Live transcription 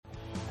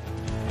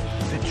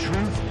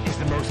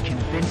most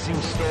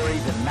convincing story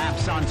that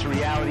maps onto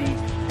reality,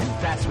 and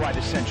that's why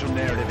the central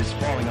narrative is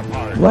falling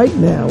apart. Right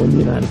now in the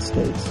United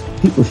States,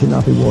 people should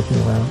not be walking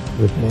around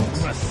with masks.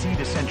 We must see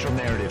the central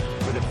narrative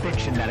for the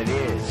fiction that it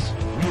is.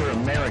 We are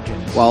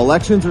Americans. While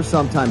elections are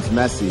sometimes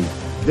messy,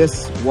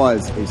 this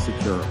was a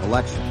secure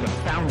election. The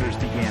founders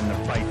began the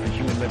fight for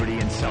human liberty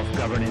and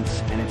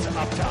self-governance, and it's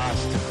up to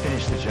us to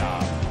finish the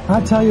job. I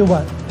tell you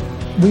what,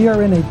 we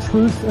are in a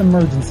truth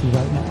emergency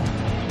right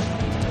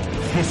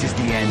now. This is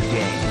the end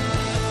game.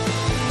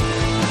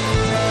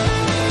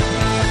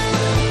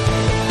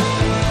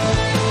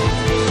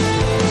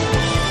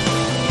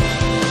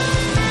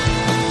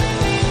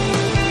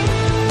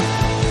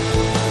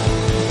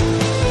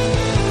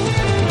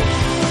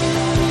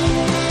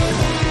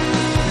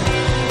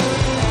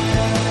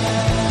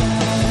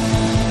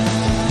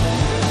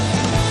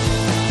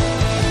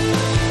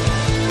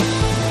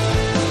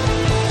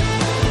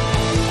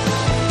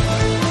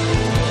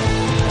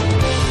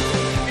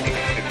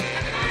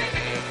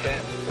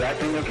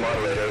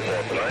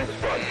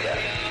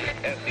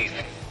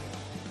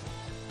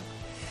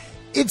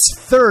 It's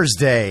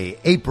Thursday,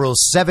 April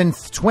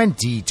 7th,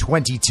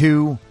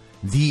 2022,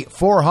 the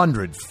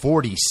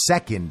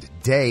 442nd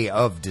day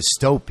of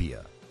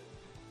dystopia.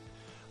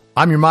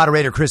 I'm your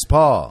moderator, Chris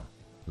Paul.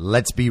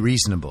 Let's be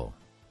reasonable.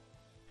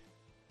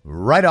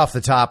 Right off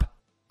the top,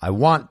 I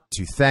want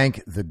to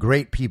thank the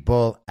great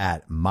people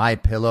at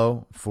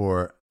MyPillow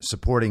for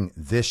supporting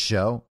this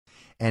show.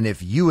 And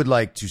if you would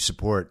like to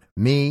support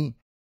me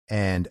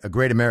and a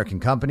great American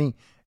company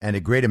and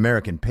a great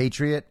American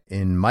patriot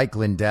in Mike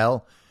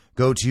Lindell,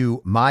 go to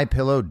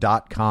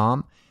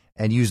mypillow.com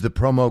and use the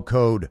promo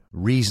code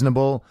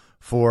REASONABLE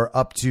for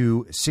up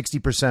to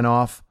 60%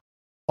 off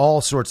all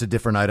sorts of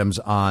different items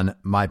on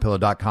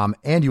mypillow.com,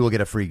 and you will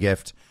get a free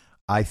gift.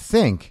 I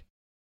think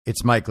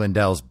it's Mike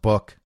Lindell's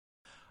book.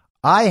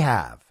 I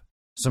have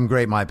some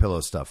great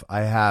MyPillow stuff.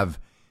 I have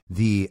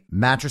the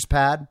mattress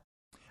pad.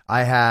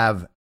 I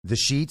have the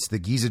sheets, the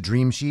Giza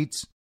Dream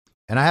Sheets,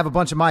 and I have a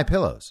bunch of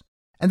MyPillows.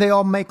 And they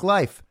all make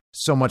life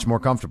so much more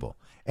comfortable.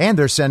 And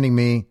they're sending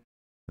me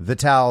the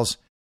towels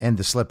and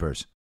the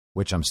slippers,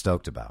 which I'm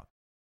stoked about.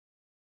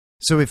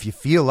 So if you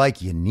feel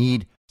like you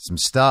need some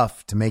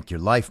stuff to make your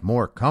life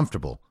more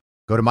comfortable,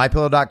 go to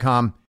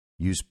mypillow.com,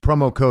 use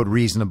promo code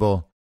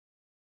REASONABLE,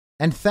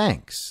 and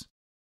thanks.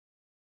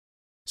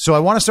 So I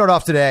want to start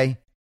off today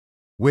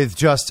with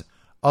just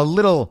a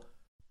little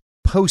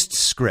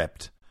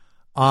postscript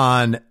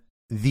on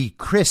the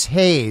Chris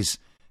Hayes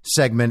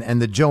segment and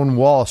the Joan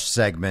Walsh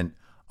segment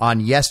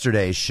on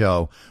yesterday's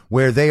show,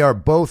 where they are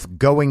both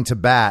going to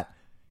bat,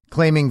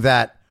 claiming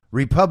that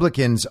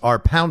Republicans are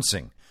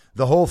pouncing.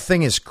 The whole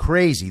thing is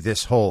crazy,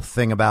 this whole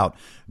thing about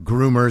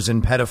groomers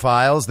and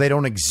pedophiles. They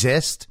don't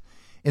exist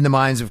in the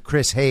minds of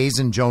Chris Hayes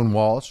and Joan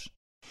Walsh.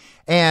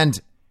 And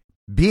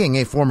being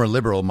a former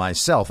liberal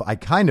myself, I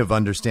kind of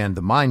understand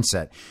the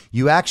mindset.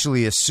 You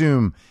actually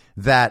assume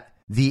that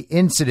the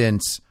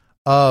incidents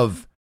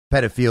of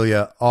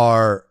pedophilia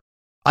are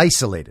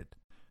isolated,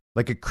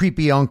 like a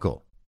creepy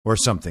uncle or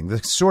something,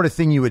 the sort of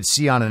thing you would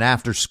see on an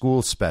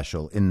after-school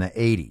special in the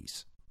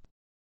 80s.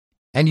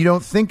 And you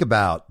don't think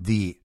about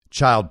the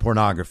child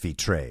pornography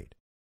trade.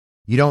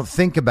 You don't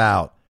think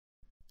about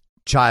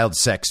child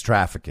sex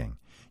trafficking.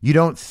 You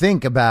don't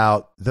think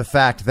about the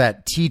fact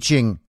that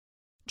teaching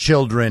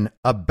children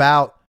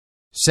about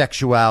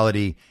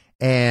sexuality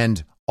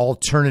and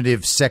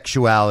alternative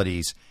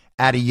sexualities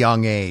at a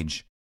young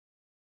age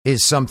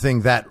is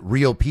something that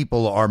real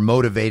people are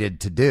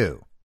motivated to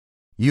do.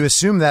 You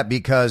assume that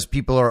because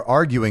people are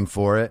arguing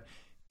for it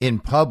in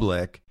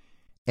public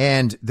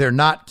and they're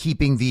not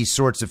keeping these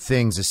sorts of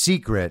things a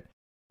secret,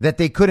 that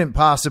they couldn't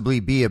possibly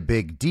be a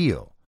big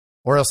deal,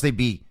 or else they'd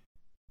be,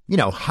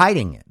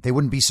 hiding it. They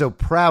wouldn't be so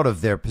proud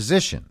of their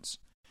positions.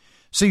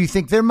 So you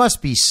think there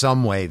must be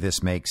some way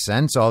this makes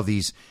sense. All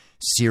these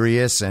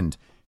serious and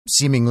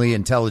seemingly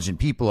intelligent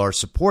people are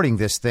supporting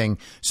this thing.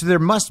 So there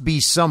must be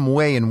some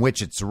way in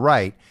which it's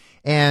right.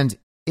 And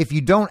if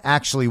you don't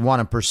actually want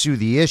to pursue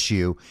the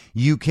issue,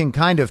 you can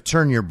kind of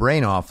turn your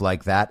brain off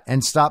like that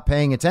and stop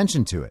paying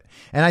attention to it.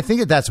 And I think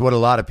that that's what a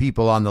lot of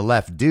people on the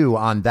left do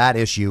on that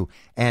issue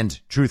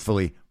and,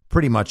 truthfully,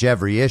 pretty much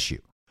every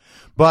issue.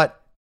 But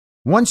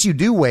once you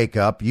do wake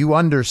up, you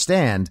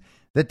understand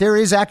that there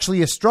is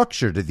actually a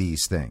structure to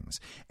these things.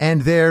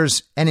 And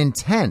there's an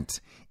intent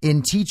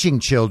in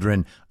teaching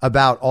children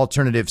about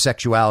alternative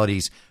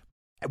sexualities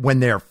when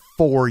they're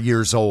 4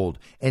 years old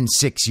and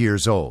 6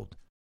 years old.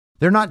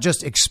 They're not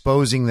just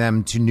exposing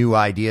them to new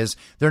ideas.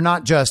 They're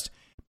not just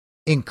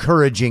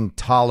encouraging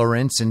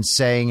tolerance and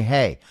saying,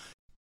 hey,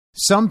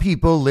 some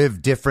people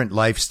live different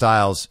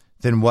lifestyles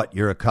than what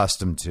you're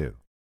accustomed to.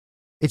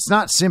 It's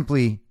not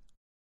simply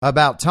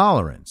about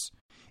tolerance.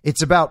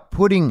 It's about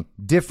putting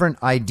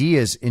different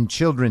ideas in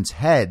children's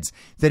heads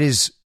that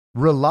is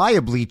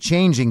reliably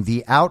changing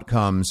the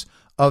outcomes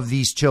of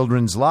these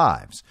children's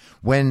lives.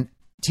 When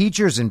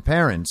teachers and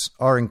parents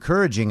are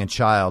encouraging a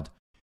child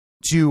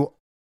to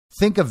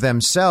think of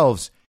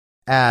themselves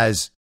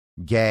as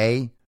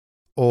gay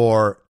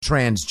or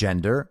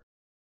transgender,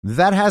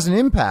 that has an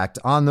impact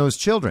on those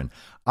children.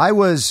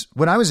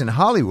 When I was in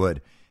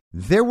Hollywood,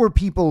 there were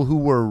people who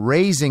were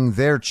raising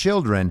their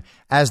children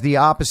as the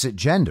opposite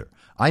gender.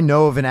 I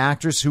know of an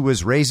actress who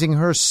was raising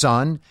her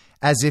son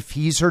as if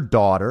he's her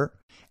daughter,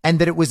 and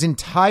that it was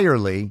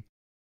entirely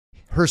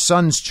her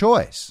son's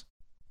choice.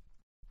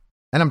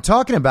 And I'm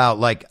talking about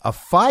like a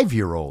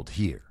 5-year-old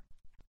here.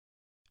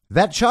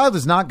 That child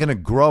is not going to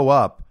grow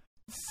up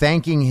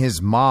thanking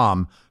his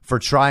mom for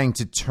trying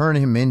to turn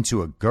him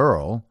into a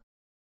girl.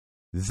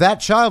 That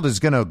child is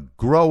going to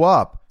grow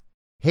up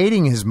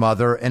hating his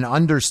mother and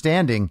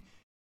understanding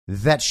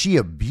that she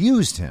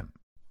abused him.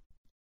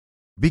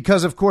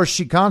 Because, of course,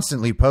 she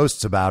constantly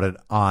posts about it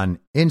on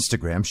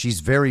Instagram.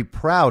 She's very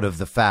proud of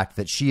the fact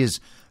that she is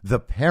the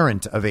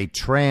parent of a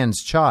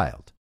trans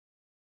child.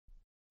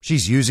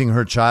 She's using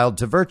her child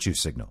to virtue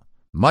signal,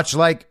 much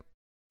like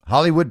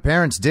Hollywood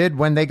parents did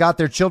when they got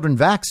their children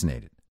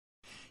vaccinated.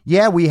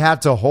 Yeah, we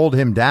had to hold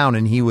him down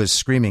and he was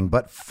screaming,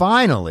 but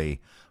finally,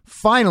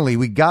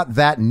 we got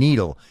that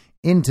needle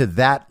into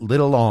that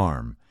little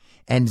arm.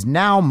 And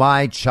now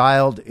my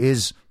child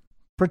is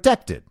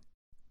protected,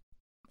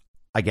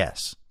 I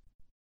guess.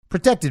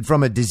 Protected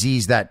from a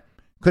disease that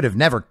could have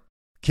never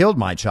killed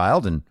my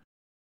child and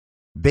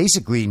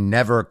basically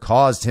never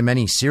caused him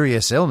any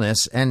serious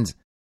illness. And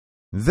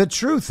the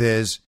truth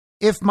is,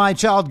 if my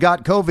child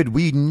got COVID,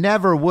 we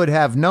never would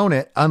have known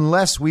it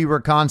unless we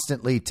were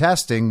constantly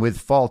testing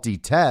with faulty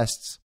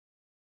tests,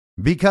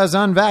 because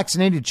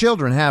unvaccinated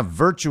children have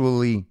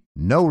virtually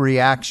no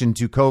reaction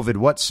to COVID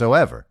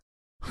whatsoever.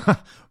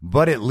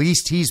 But at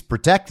least he's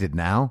protected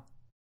now.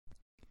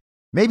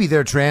 Maybe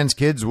their trans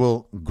kids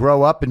will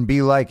grow up and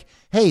be like,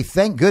 hey,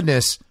 thank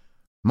goodness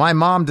my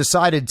mom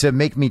decided to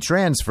make me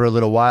trans for a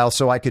little while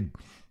so I could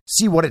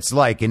see what it's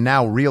like and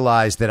now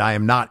realize that I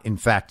am not, in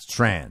fact,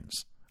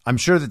 trans. I'm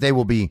sure that they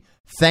will be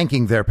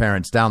thanking their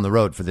parents down the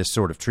road for this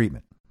sort of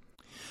treatment.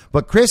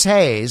 But Chris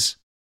Hayes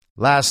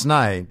last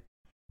night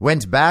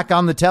went back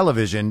on the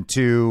television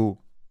to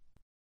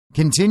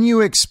continue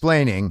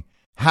explaining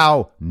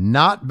how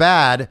not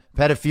bad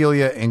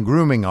pedophilia and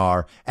grooming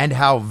are and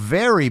how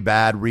very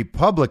bad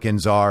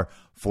Republicans are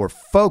for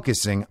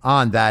focusing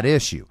on that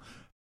issue.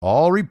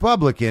 All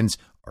Republicans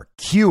are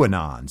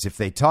QAnons if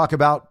they talk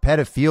about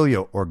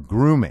pedophilia or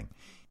grooming.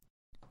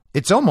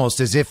 It's almost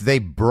as if they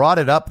brought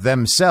it up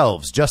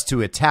themselves just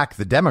to attack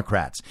the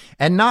Democrats,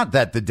 and not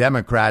that the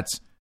Democrats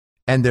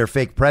and their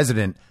fake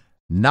president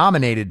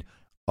nominated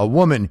a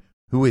woman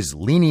who is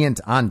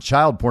lenient on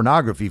child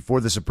pornography for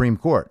the Supreme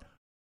Court,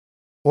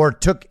 or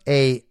took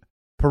a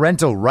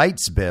parental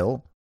rights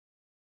bill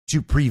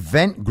to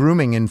prevent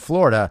grooming in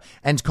Florida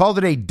and called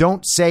it a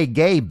don't say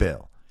gay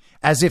bill,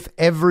 as if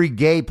every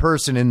gay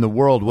person in the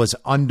world was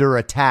under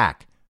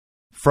attack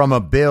from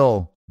a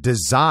bill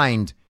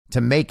designed to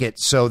make it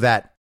so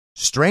that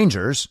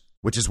strangers,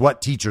 which is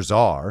what teachers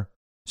are,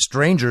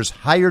 strangers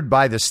hired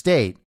by the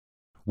state,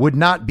 would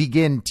not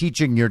begin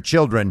teaching your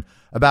children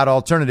about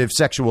alternative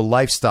sexual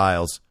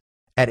lifestyles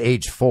at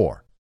age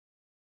 4.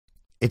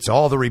 It's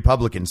all the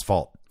Republicans'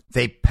 fault.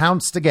 They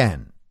pounced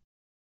again.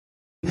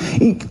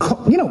 You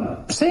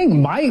know,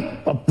 saying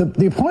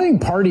the opposing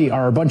party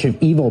are a bunch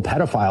of evil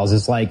pedophiles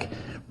is like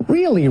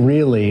really,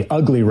 really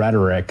ugly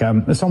rhetoric.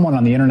 Someone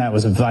on the internet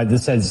was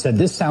that said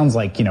this sounds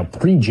like,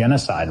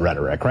 pre-genocide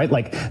rhetoric, right?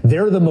 Like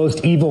they're the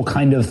most evil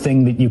kind of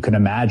thing that you can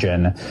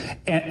imagine.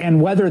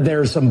 And whether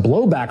there's some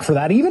blowback for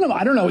that,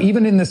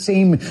 even in the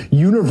same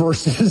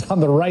universes on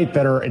the right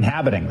that are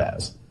inhabiting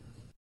this.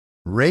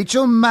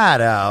 Rachel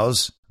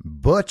Maddow's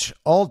butch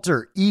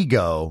alter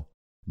ego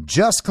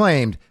just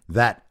claimed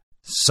that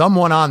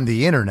someone on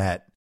the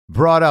internet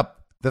brought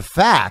up the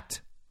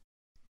fact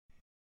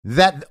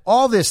that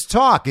all this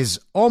talk is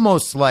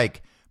almost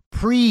like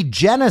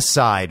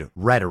pre-genocide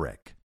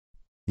rhetoric.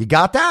 You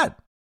got that?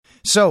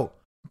 So,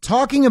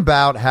 talking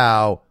about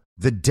how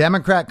the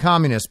Democrat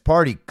Communist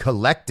Party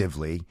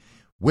collectively,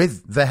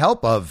 with the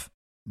help of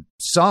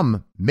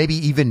some, maybe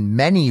even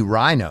many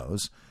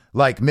rhinos,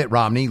 like Mitt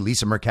Romney,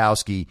 Lisa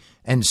Murkowski,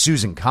 and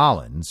Susan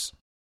Collins,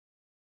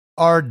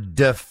 are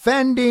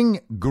defending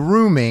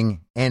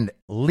grooming and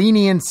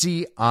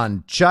leniency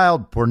on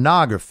child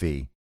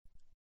pornography.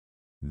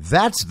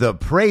 That's the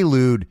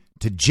prelude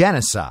to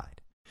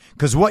genocide.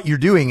 Because what you're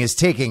doing is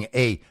taking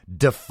a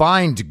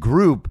defined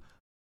group,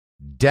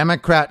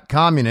 Democrat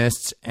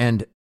communists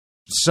and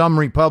some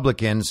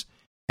Republicans,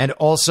 and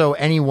also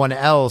anyone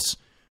else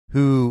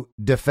who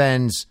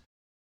defends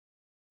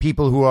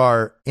people who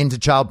are into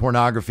child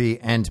pornography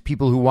and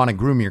people who want to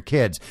groom your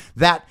kids.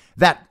 That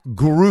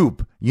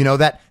group,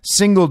 that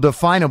single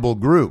definable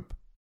group.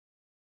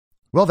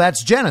 Well,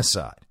 that's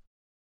genocide.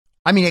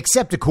 I mean,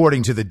 except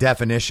according to the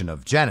definition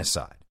of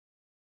genocide.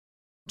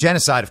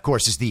 Genocide, of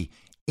course, is the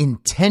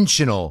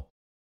intentional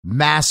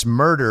mass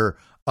murder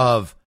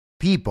of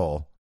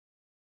people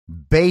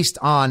based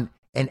on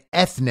an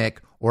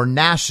ethnic or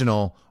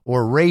national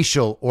or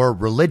racial or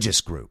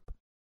religious group,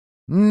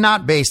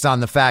 not based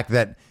on the fact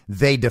that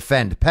they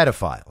defend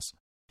pedophiles.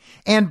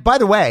 And by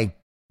the way,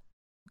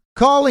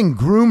 calling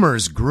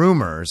groomers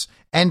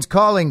and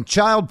calling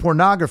child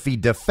pornography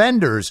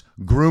defenders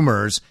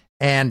groomers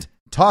and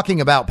talking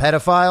about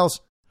pedophiles,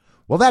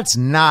 well, that's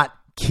not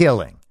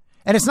killing.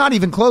 And it's not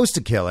even close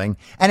to killing,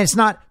 and it's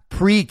not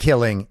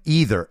pre-killing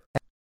either.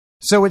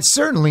 So it's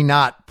certainly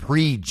not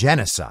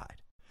pre-genocide.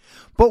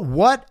 But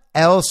what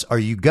else are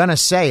you going to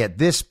say at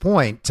this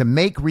point to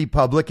make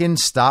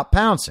Republicans stop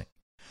pouncing?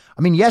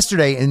 I mean,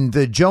 yesterday in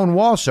the Joan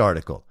Walsh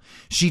article,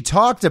 she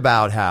talked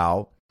about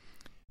how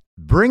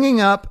bringing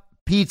up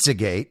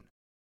Pizzagate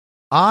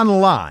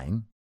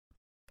online,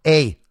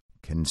 a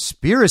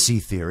conspiracy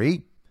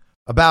theory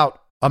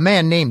about a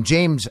man named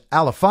James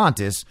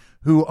Alefantis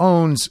who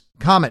owns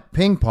Comet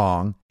Ping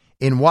Pong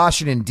in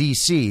Washington,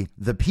 D.C.,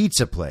 the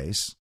pizza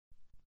place.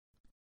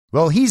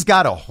 Well, he's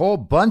got a whole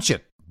bunch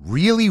of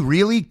really,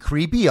 really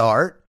creepy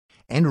art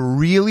and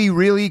really,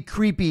 really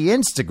creepy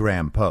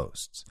Instagram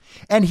posts.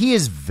 And he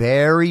is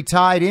very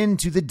tied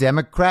into the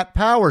Democrat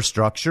power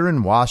structure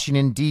in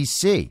Washington,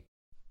 D.C.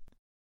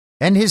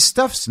 And his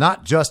stuff's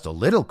not just a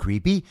little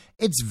creepy,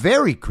 it's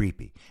very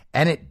creepy.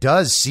 And it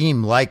does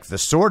seem like the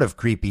sort of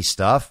creepy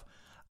stuff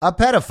a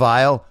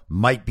pedophile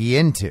might be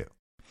into.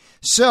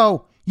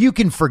 So you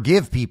can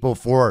forgive people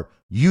for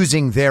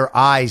using their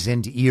eyes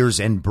and ears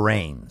and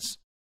brains.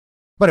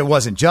 But it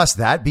wasn't just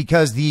that,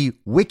 because the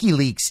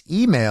WikiLeaks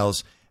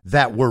emails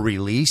that were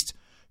released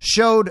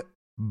showed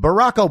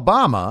Barack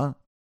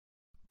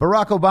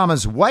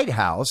Obama's White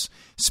House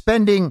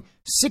spending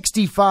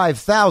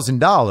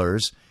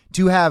 $65,000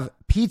 to have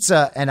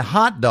pizza and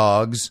hot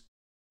dogs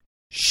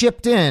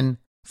shipped in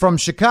from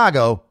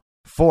Chicago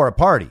for a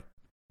party.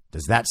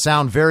 Does that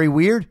sound very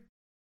weird?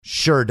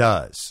 Sure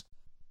does.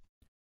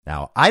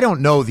 Now, I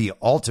don't know the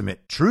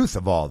ultimate truth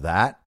of all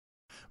that,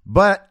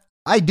 but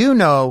I do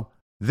know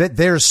that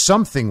there's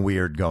something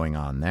weird going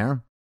on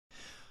there.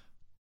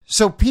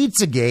 So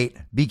Pizzagate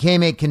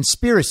became a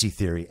conspiracy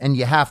theory, and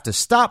you have to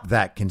stop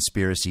that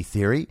conspiracy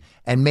theory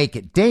and make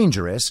it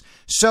dangerous.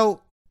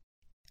 So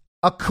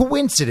a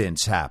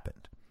coincidence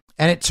happened,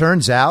 and it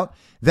turns out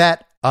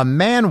that a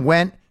man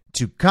went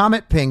to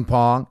Comet Ping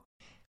Pong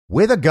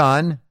with a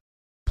gun,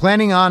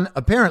 planning on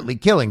apparently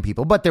killing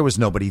people, but there was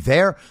nobody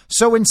there.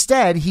 So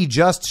instead, he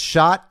just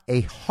shot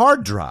a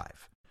hard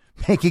drive,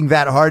 making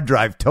that hard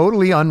drive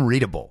totally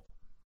unreadable.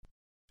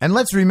 And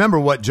let's remember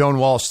what Joan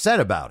Walsh said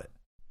about it.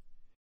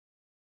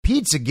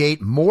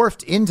 Pizzagate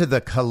morphed into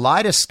the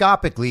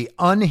kaleidoscopically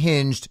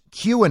unhinged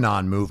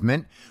QAnon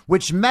movement,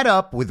 which met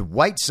up with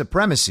white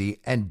supremacy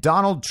and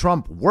Donald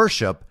Trump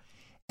worship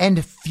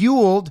and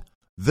fueled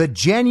the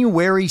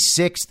January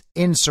 6th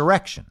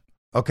insurrection.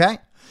 Okay?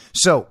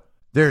 So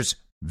there's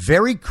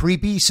very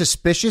creepy,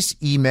 suspicious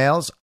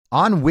emails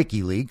on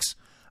WikiLeaks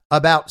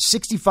about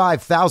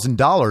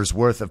 $65,000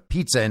 worth of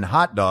pizza and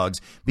hot dogs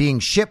being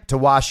shipped to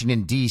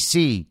Washington,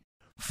 D.C.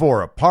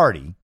 for a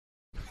party.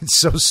 It's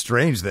so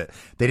strange that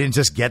they didn't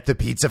just get the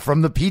pizza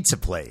from the pizza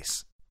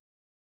place.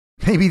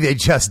 Maybe they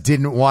just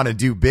didn't want to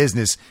do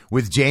business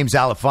with James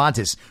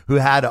Alefantis, who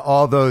had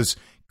all those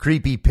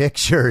creepy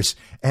pictures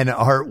and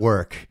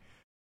artwork.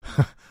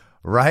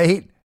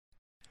 Right?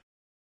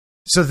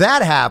 So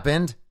that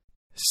happened.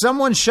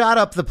 Someone shot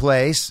up the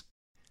place.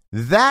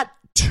 That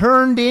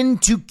turned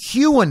into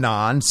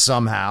QAnon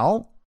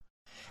somehow.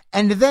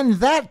 And then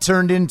that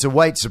turned into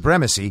white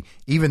supremacy,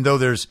 even though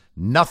there's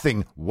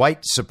nothing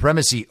white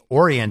supremacy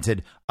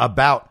oriented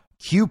about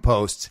Q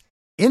posts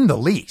in the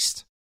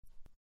least.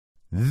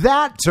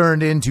 That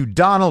turned into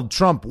Donald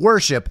Trump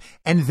worship,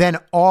 and then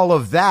all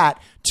of that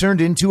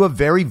turned into a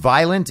very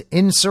violent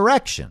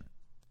insurrection.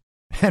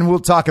 And we'll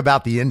talk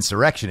about the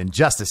insurrection in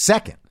just a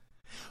second.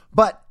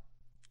 But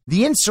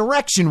the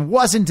insurrection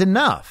wasn't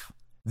enough.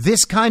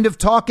 This kind of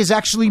talk is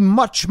actually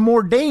much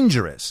more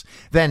dangerous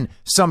than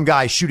some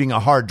guy shooting a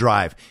hard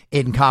drive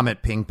in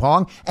Comet Ping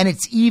Pong, and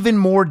it's even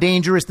more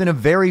dangerous than a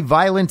very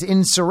violent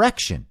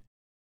insurrection.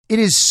 It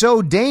is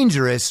so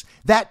dangerous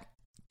that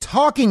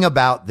talking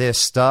about this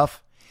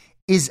stuff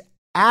is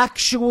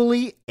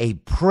actually a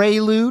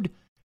prelude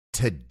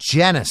to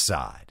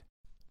genocide.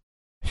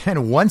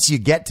 And once you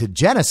get to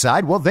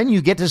genocide, well, then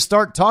you get to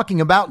start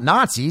talking about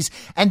Nazis,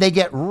 and they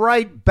get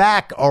right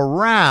back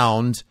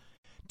around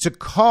to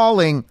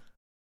calling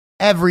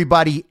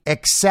everybody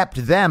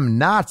except them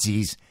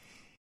Nazis,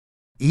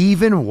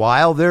 even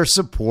while they're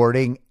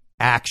supporting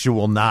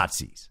actual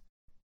Nazis.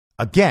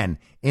 Again,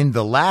 in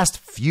the last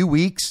few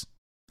weeks,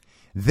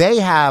 they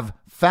have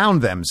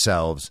found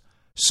themselves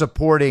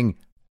supporting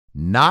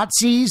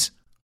Nazis,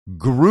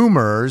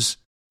 groomers,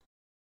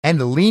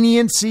 and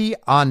leniency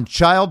on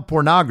child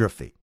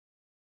pornography.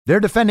 They're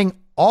defending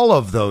all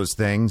of those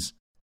things,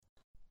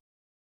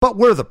 but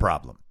we're the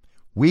problem.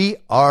 We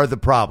are the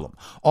problem.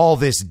 All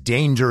this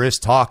dangerous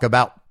talk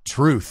about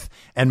truth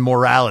and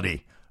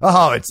morality.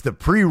 Oh, it's the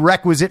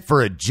prerequisite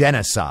for a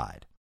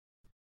genocide.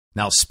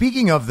 Now,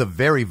 speaking of the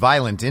very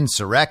violent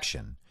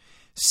insurrection,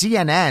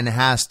 CNN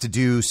has to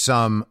do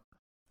some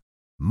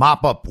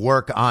mop-up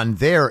work on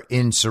their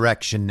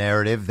insurrection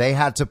narrative. They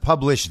had to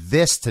publish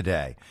this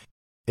today.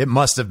 It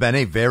must have been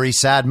a very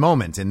sad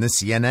moment in the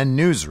CNN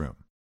newsroom.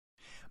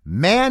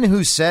 Man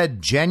who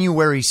said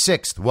January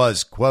 6th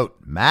was, quote,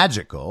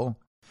 magical,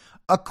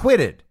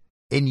 acquitted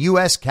in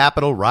U.S.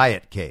 Capitol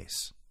riot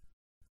case.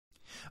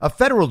 A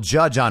federal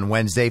judge on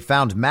Wednesday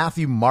found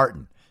Matthew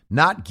Martin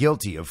not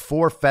guilty of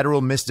 4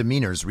 federal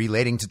misdemeanors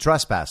relating to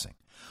trespassing,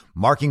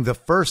 marking the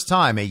first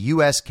time a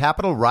U.S.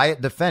 Capitol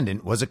riot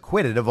defendant was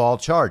acquitted of all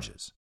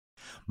charges.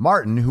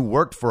 Martin, who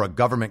worked for a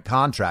government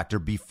contractor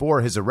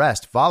before his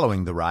arrest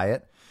following the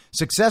riot,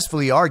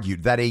 successfully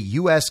argued that a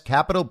U.S.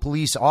 Capitol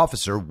Police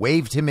officer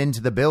waved him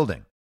into the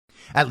building.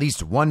 At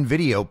least one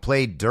video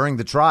played during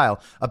the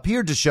trial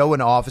appeared to show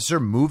an officer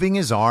moving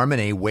his arm in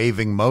a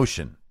waving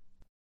motion.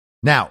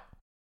 Now,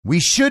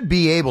 we should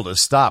be able to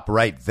stop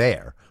right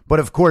there, but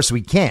of course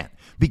we can't,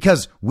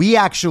 because we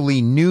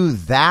actually knew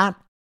that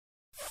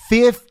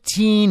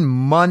 15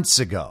 months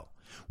ago.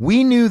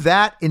 We knew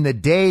that in the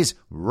days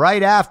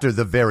right after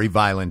the very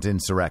violent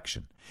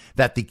insurrection,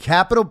 that the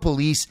Capitol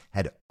Police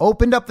had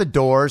opened up the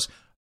doors,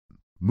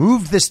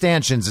 moved the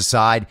stanchions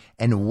aside,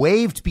 and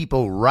waved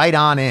people right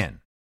on in.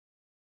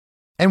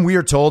 And we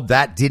are told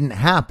that didn't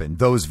happen.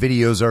 Those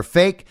videos are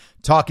fake.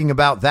 Talking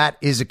about that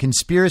is a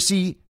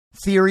conspiracy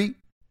theory.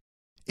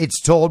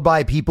 It's told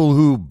by people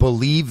who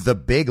believe the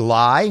big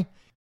lie.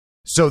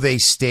 So they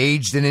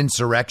staged an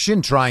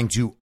insurrection trying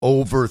to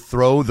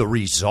overthrow the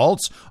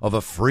results of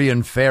a free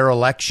and fair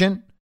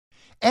election.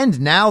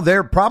 And now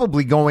they're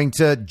probably going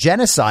to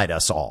genocide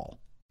us all.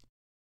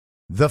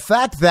 The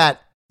fact that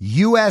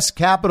U.S.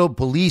 Capitol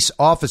Police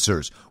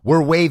officers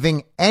were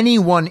waving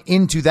anyone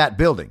into that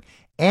building,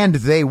 and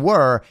they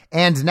were,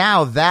 and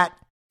now that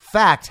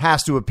fact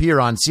has to appear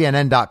on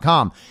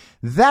CNN.com,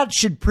 that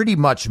should pretty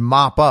much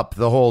mop up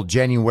the whole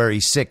January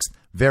 6th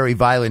very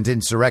violent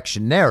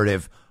insurrection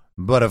narrative.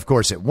 But of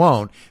course it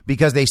won't,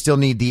 because they still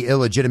need the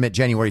illegitimate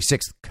January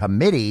 6th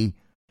committee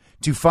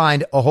to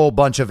find a whole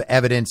bunch of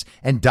evidence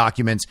and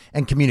documents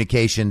and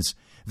communications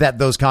that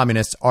those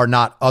communists are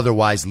not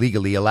otherwise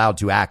legally allowed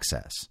to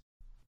access.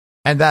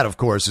 And that, of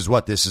course, is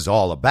what this is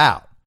all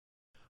about.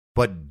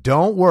 But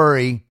don't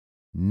worry,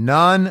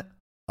 none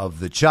of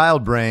the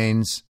child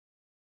brains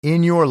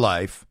in your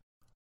life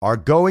are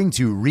going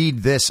to read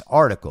this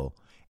article,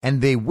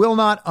 and they will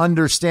not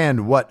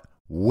understand what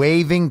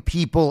waving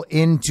people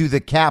into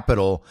the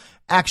Capitol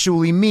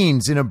actually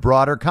means in a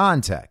broader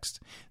context.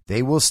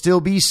 They will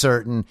still be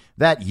certain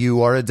that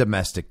you are a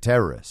domestic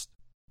terrorist.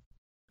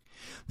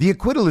 The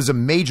acquittal is a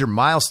major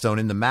milestone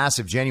in the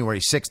massive January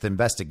 6th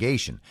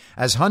investigation,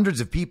 as hundreds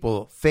of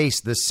people face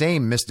the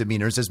same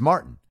misdemeanors as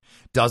Martin.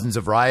 Dozens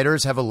of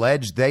rioters have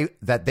alleged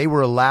that they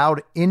were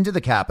allowed into the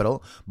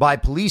Capitol by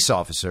police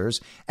officers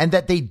and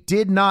that they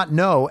did not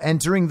know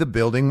entering the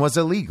building was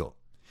illegal.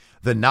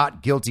 The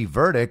not guilty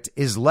verdict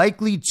is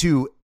likely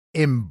to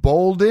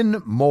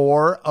embolden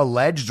more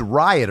alleged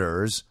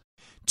rioters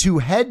to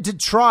head to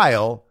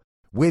trial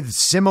with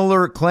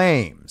similar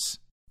claims.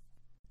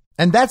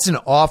 And that's an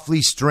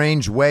awfully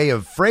strange way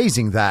of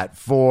phrasing that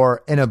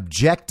for an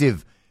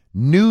objective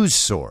news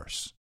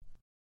source.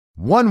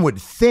 One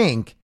would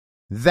think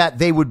that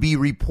they would be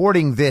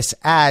reporting this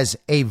as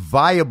a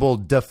viable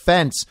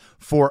defense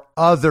for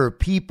other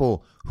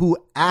people who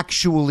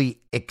actually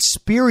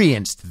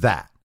experienced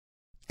that.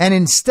 And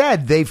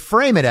instead, they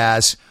frame it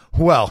as,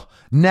 well,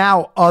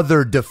 now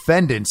other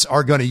defendants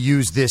are going to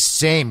use this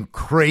same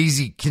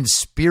crazy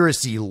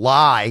conspiracy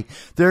lie.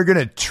 They're going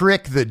to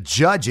trick the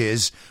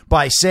judges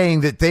by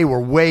saying that they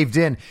were waved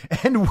in.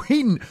 And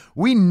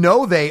we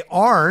know they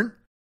aren't.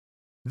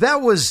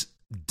 That was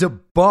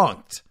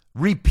debunked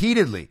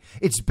repeatedly.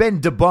 It's been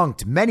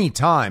debunked many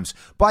times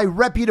by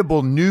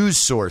reputable news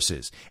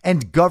sources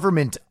and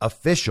government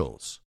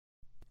officials.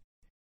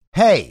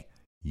 Hey,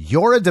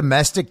 you're a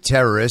domestic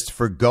terrorist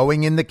for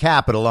going in the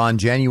Capitol on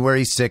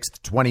January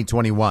 6th,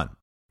 2021.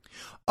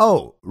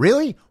 Oh,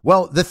 really?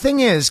 Well, the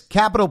thing is,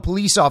 Capitol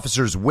police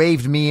officers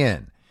waved me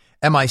in.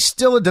 Am I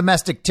still a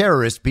domestic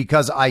terrorist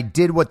because I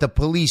did what the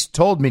police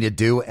told me to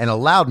do and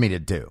allowed me to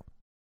do?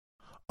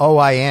 Oh,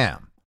 I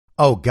am.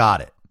 Oh,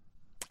 got it.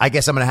 I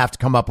guess I'm going to have to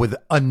come up with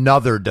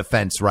another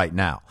defense right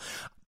now.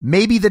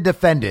 Maybe the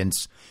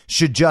defendants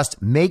should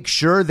just make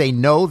sure they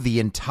know the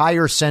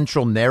entire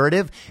central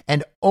narrative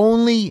and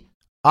only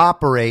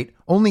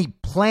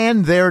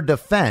plan their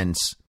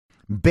defense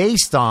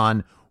based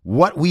on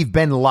what we've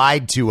been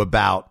lied to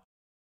about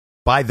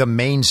by the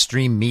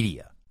mainstream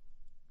media.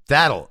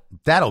 That'll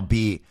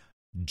be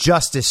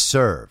justice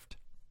served.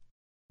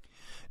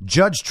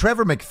 Judge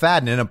Trevor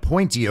McFadden, an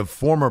appointee of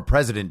former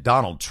President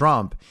Donald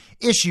Trump,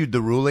 issued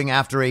the ruling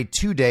after a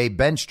 2-day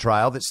bench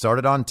trial that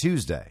started on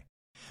Tuesday.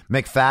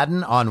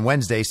 McFadden on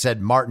Wednesday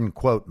said Martin,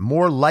 quote,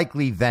 more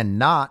likely than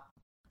not,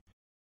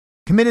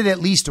 committed at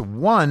least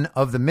one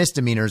of the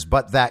misdemeanors,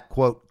 but that,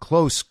 quote,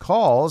 close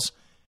calls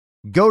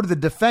go to the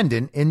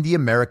defendant in the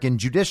American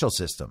judicial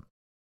system.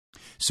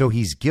 So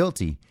he's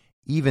guilty,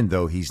 even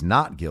though he's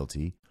not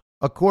guilty,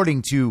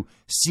 according to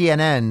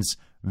CNN's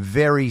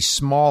very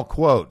small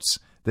quotes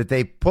that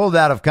they pulled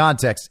out of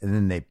context and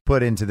then they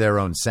put into their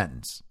own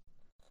sentence.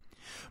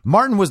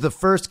 Martin was the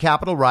first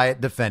Capitol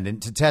riot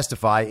defendant to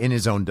testify in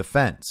his own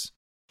defense.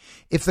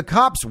 If the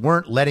cops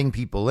weren't letting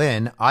people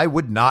in, I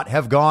would not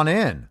have gone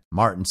in,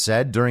 Martin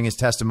said during his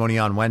testimony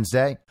on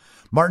Wednesday.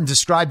 Martin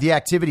described the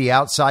activity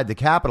outside the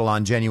Capitol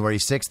on January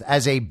 6th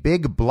as a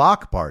big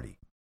block party.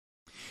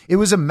 It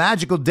was a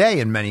magical day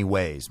in many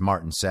ways,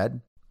 Martin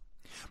said.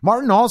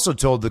 Martin also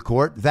told the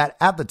court that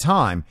at the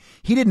time,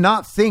 he did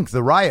not think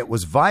the riot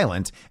was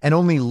violent and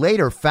only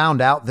later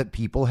found out that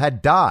people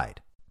had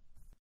died.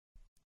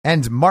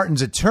 And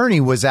Martin's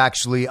attorney was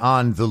actually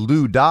on the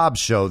Lou Dobbs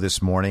show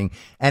this morning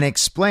and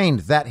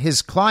explained that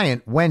his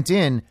client went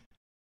in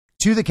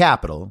to the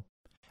Capitol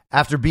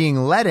after being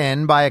let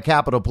in by a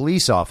Capitol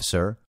police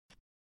officer,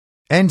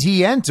 and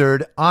he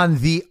entered on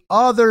the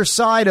other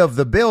side of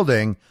the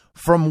building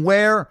from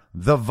where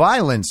the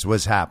violence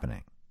was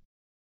happening.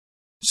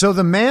 So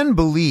the man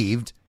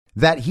believed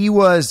that he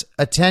was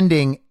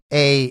attending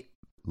a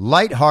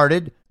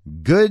lighthearted,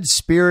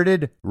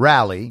 good-spirited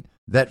rally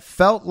that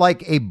felt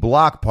like a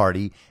block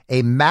party,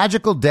 a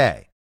magical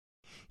day.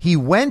 He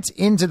went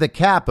into the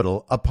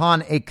Capitol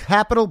upon a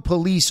Capitol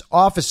police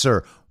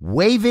officer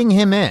waving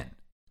him in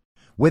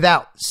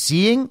without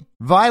seeing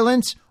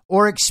violence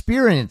or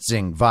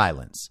experiencing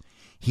violence.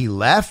 He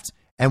left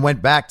and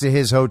went back to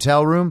his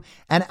hotel room,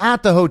 and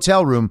at the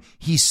hotel room,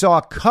 he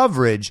saw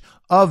coverage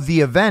of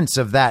the events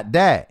of that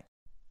day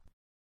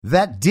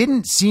that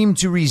didn't seem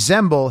to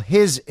resemble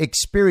his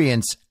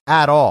experience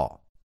at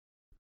all.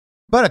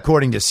 But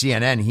according to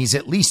CNN, he's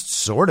at least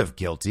sort of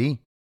guilty.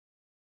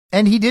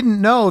 And he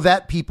didn't know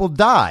that people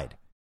died.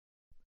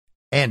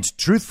 And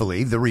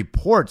truthfully, the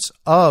reports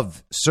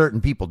of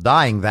certain people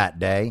dying that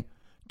day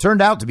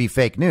turned out to be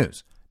fake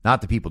news.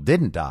 Not that people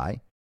didn't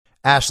die.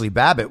 Ashley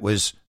Babbitt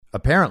was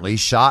apparently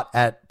shot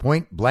at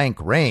point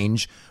blank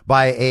range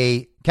by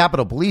a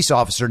Capitol police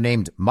officer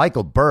named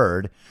Michael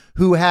Byrd,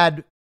 who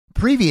had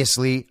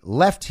previously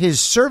left his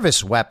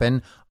service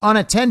weapon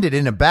unattended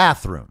in a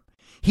bathroom.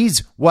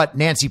 He's what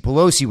Nancy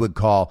Pelosi would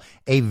call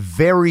a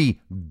very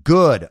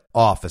good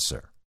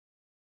officer.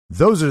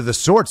 Those are the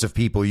sorts of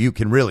people you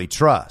can really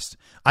trust.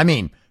 I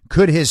mean,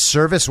 could his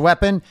service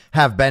weapon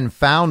have been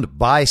found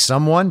by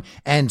someone,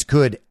 and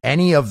could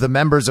any of the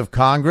members of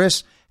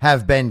Congress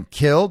have been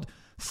killed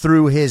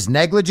through his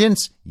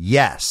negligence?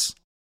 Yes.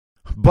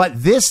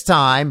 But this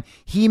time,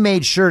 he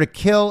made sure to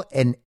kill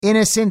an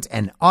innocent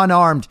and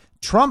unarmed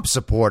Trump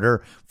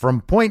supporter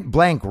from point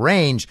blank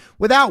range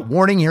without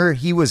warning her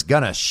he was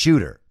going to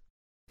shoot her.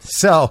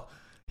 So,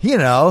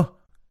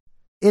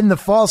 in the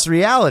false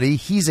reality,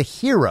 he's a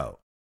hero.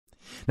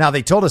 Now,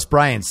 they told us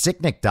Brian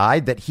Sicknick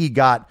died, that he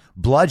got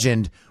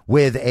bludgeoned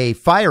with a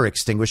fire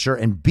extinguisher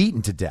and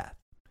beaten to death.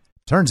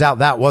 Turns out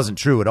that wasn't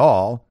true at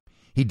all.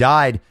 He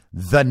died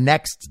the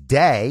next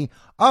day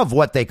of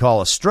what they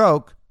call a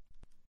stroke.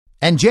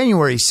 And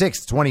January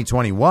 6th,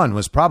 2021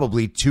 was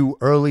probably too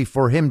early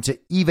for him to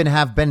even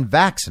have been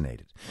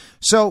vaccinated.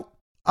 So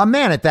a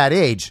man at that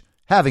age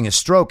having a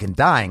stroke and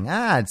dying,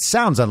 it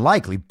sounds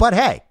unlikely, but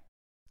hey,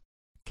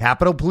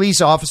 Capitol police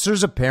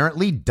officers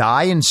apparently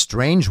die in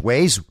strange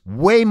ways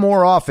way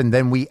more often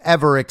than we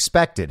ever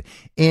expected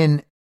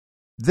in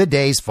the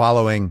days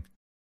following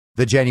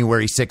the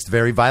January 6th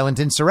very violent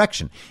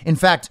insurrection. In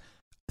fact,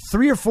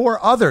 3 or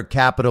 4 other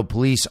Capitol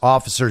police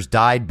officers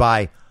died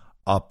by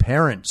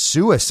apparent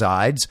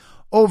suicides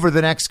over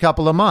the next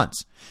couple of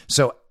months.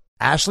 So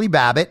Ashley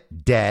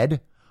Babbitt,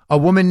 dead. A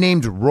woman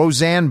named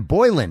Roseanne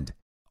Boyland,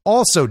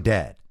 also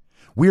dead.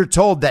 We're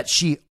told that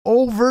she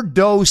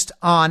overdosed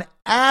on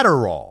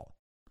Adderall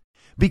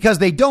because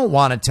they don't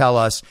want to tell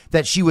us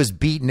that she was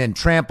beaten and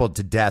trampled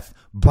to death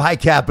by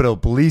Capitol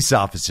police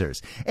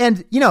officers.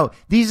 And,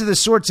 these are the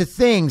sorts of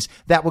things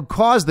that would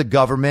cause the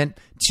government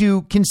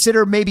to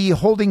consider maybe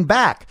holding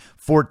back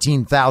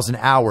 14,000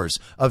 hours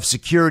of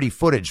security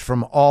footage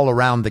from all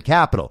around the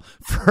Capitol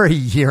for a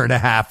year and a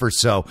half or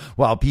so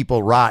while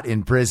people rot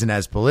in prison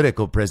as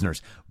political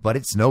prisoners. But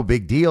it's no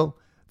big deal.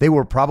 They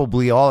were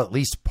probably all at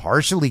least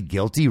partially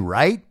guilty,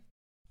 right?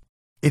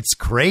 It's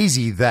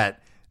crazy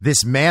that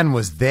this man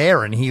was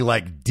there and he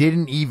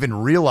didn't even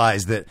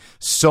realize that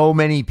so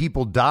many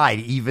people died,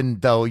 even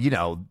though,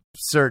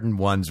 certain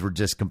ones were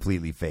just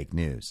completely fake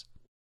news.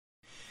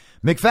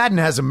 McFadden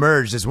has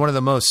emerged as one of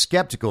the most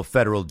skeptical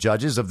federal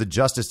judges of the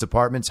Justice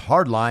Department's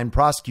hardline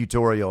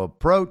prosecutorial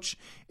approach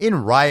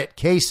in riot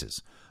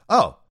cases.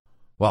 Oh,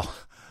 well,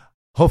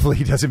 hopefully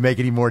he doesn't make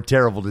any more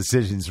terrible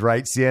decisions,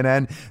 right,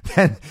 CNN?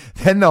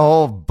 Then the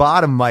whole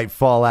bottom might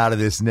fall out of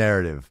this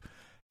narrative.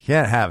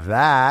 Can't have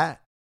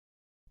that.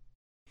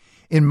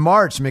 In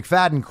March,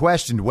 McFadden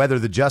questioned whether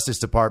the Justice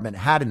Department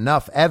had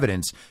enough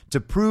evidence to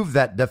prove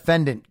that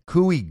defendant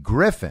Cooey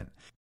Griffin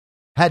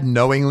had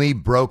knowingly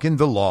broken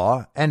the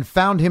law and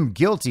found him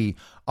guilty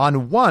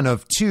on one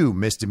of 2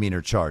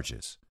 misdemeanor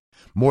charges.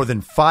 More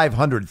than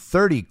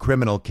 530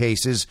 criminal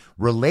cases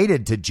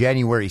related to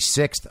January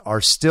 6th are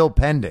still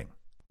pending.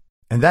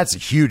 And that's a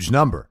huge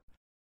number.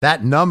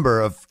 That number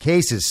of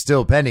cases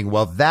still pending,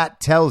 well, that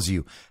tells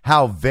you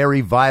how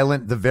very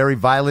violent the very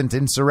violent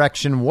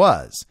insurrection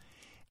was.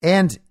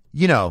 And,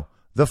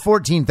 The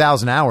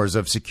 14,000 hours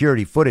of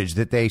security footage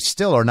that they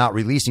still are not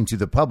releasing to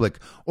the public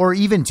or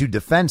even to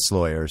defense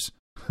lawyers,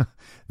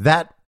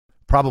 that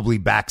probably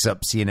backs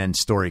up CNN's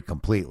story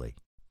completely.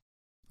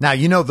 Now,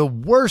 the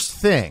worst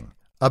thing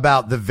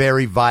about the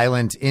very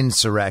violent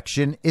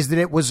insurrection is that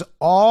it was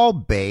all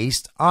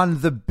based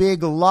on the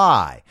big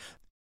lie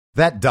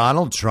that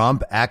Donald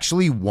Trump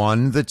actually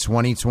won the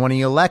 2020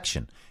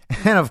 election.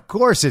 And of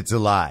course it's a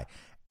lie.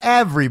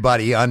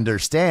 Everybody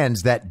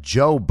understands that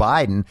Joe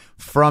Biden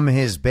from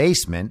his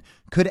basement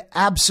could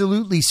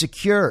absolutely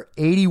secure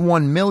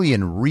 81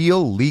 million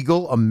real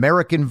legal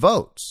American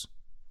votes.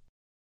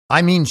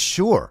 I mean,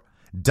 sure,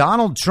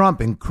 Donald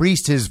Trump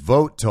increased his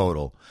vote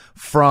total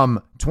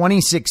from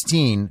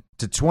 2016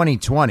 to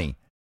 2020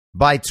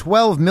 by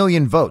 12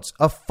 million votes,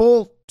 a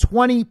full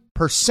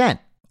 20%,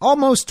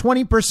 almost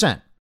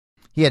 20%.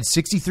 He had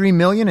 63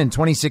 million in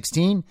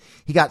 2016.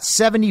 He got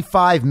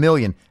 75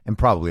 million and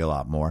probably a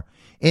lot more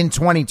in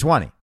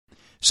 2020.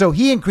 So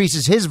he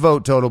increases his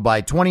vote total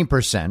by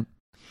 20%,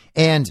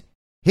 and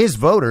his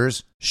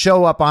voters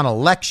show up on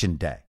election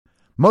day.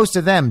 Most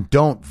of them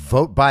don't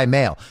vote by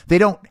mail. They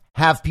don't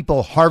have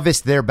people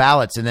harvest their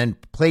ballots and then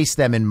place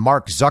them in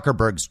Mark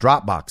Zuckerberg's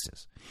drop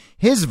boxes.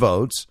 His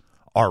votes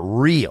are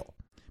real.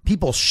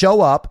 People show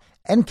up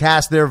and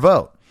cast their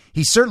vote.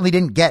 He certainly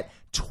didn't get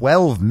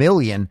 12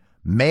 million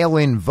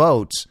mail-in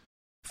votes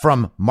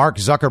from Mark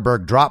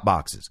Zuckerberg drop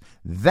boxes.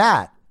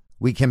 That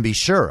we can be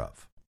sure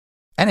of.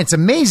 And it's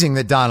amazing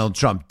that Donald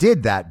Trump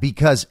did that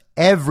because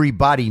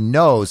everybody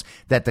knows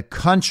that the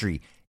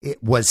country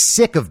was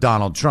sick of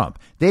Donald Trump.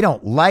 They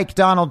don't like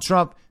Donald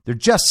Trump. They're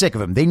just sick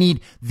of him. They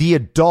need the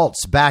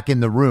adults back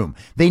in the room.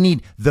 They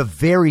need the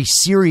very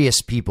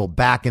serious people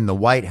back in the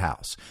White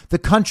House. The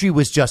country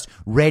was just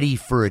ready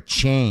for a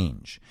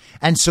change.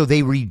 And so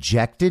they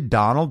rejected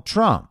Donald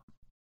Trump,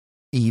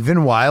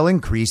 even while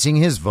increasing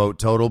his vote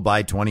total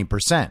by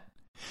 20%.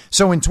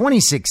 So in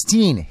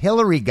 2016,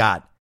 Hillary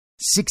got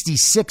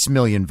 66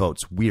 million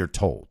votes, we're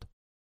told.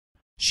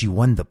 She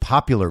won the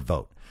popular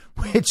vote,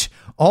 which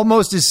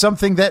almost is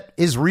something that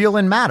is real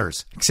and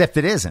matters, except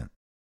it isn't.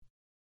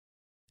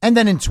 And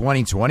then in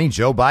 2020,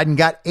 Joe Biden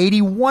got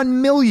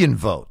 81 million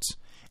votes,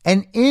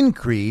 an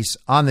increase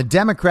on the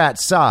Democrat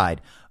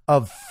side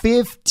of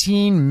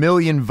 15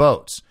 million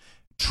votes.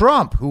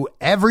 Trump, who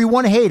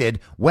everyone hated,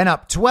 went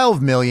up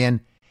 12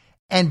 million,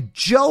 and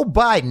Joe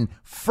Biden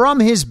from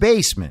his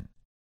basement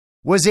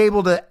was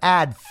able to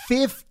add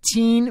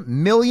 15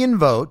 million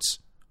votes,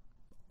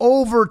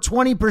 over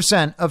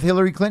 20% of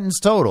Hillary Clinton's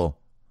total,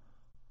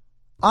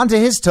 onto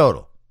his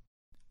total.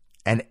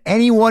 And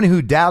anyone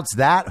who doubts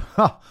that,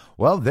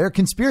 well, they're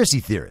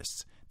conspiracy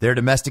theorists. They're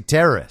domestic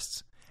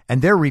terrorists.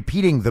 And they're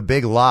repeating the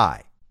big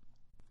lie.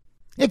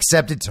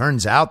 Except it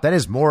turns out that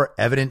as more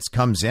evidence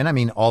comes in, I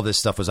mean, all this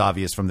stuff was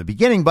obvious from the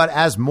beginning, but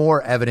as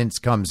more evidence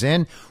comes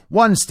in,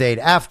 one state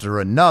after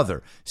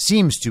another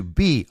seems to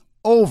be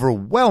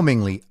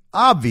overwhelmingly,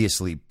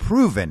 obviously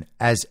proven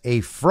as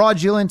a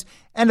fraudulent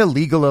and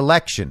illegal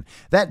election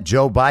that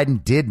Joe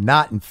Biden did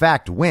not, in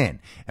fact, win.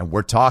 And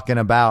we're talking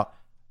about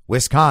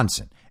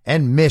Wisconsin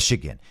and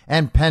Michigan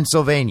and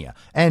Pennsylvania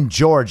and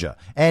Georgia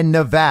and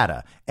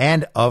Nevada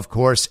and, of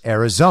course,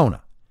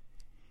 Arizona.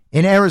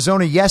 In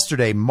Arizona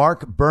yesterday,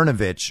 Mark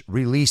Brnovich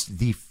released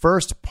the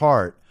first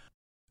part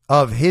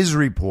of his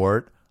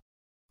report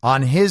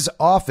on his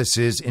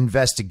office's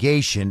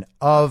investigation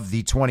of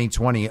the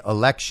 2020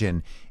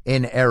 election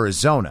in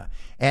Arizona.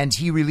 And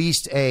he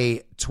released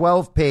a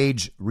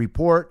 12-page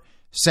report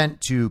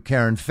sent to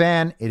Karen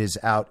Fann. It is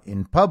out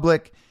in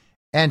public.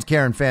 And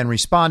Karen Fann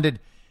responded.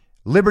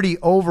 Liberty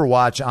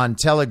Overwatch on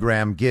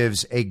Telegram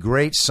gives a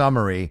great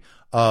summary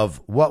of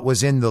what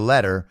was in the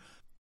letter.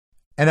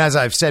 And as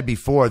I've said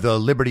before, the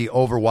Liberty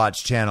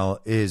Overwatch channel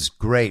is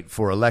great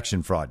for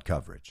election fraud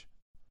coverage.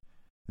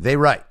 They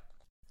write,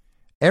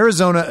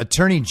 Arizona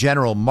Attorney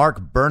General Mark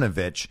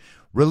Brnovich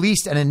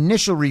released an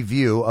initial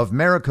review of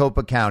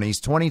Maricopa County's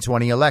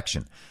 2020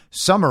 election,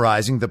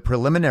 summarizing the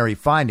preliminary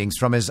findings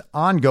from his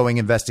ongoing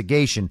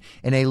investigation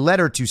in a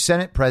letter to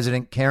Senate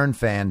President Karen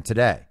Fann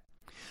today.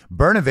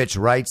 Brnovich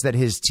writes that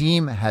his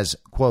team has,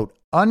 quote,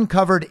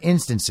 uncovered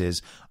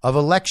instances of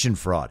election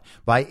fraud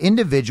by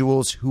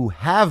individuals who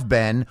have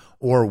been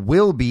or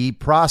will be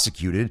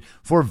prosecuted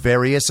for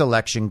various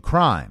election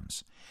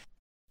crimes.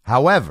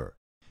 However,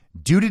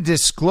 due to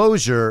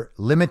disclosure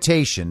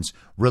limitations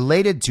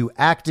related to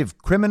active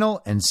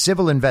criminal and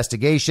civil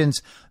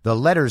investigations, the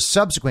letter's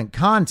subsequent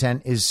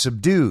content is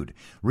subdued,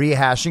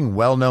 rehashing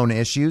well-known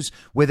issues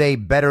with a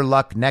better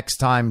luck next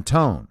time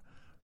tone.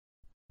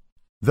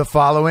 The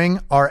following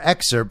are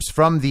excerpts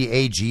from the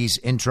AG's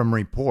interim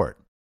report.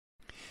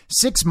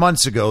 6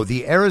 months ago,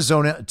 the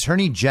Arizona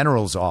Attorney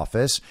General's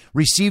office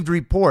received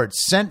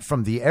reports sent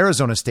from the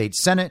Arizona State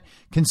Senate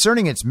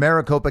concerning its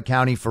Maricopa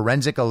County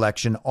forensic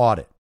election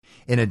audit.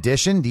 In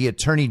addition, the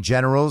Attorney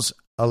General's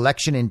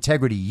Election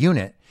Integrity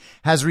Unit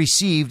has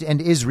received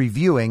and is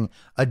reviewing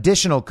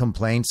additional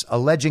complaints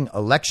alleging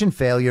election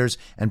failures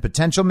and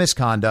potential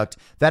misconduct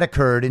that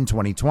occurred in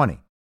 2020.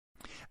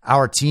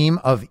 Our team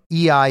of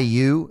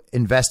EIU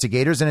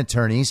investigators and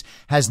attorneys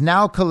has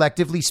now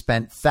collectively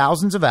spent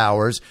thousands of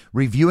hours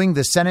reviewing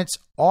the Senate's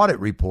audit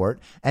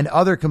report and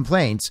other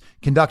complaints,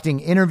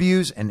 conducting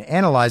interviews, and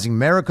analyzing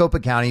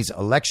Maricopa County's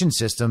election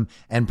system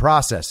and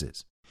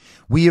processes.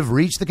 We have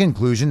reached the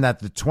conclusion that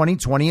the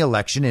 2020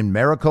 election in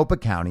Maricopa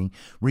County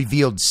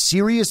revealed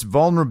serious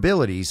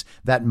vulnerabilities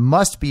that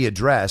must be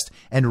addressed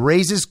and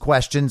raises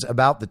questions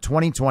about the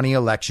 2020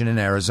 election in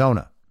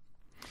Arizona.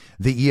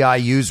 The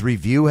EIU's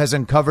review has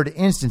uncovered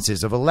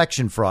instances of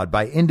election fraud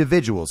by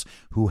individuals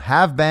who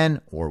have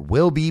been or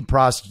will be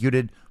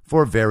prosecuted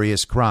for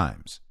various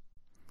crimes.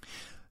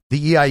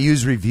 The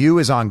EIU's review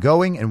is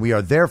ongoing, and we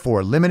are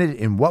therefore limited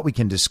in what we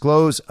can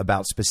disclose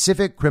about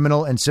specific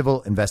criminal and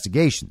civil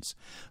investigations.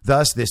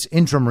 Thus, this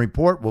interim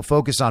report will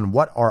focus on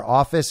what our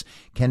office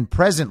can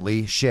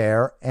presently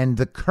share and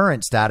the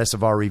current status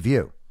of our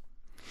review.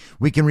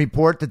 We can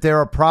report that there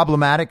are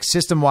problematic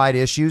system-wide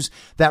issues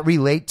that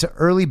relate to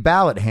early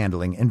ballot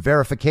handling and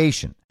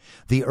verification.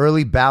 The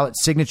early ballot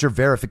signature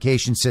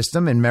verification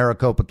system in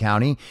Maricopa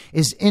County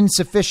is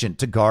insufficient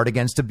to guard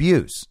against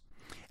abuse.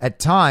 At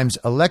times,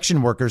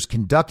 election workers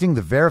conducting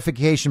the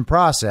verification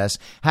process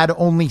had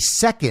only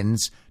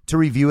seconds to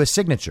review a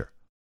signature,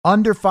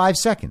 under 5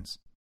 seconds.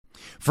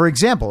 For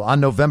example, on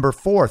November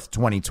 4th,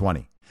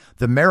 2020,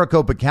 the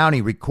Maricopa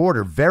County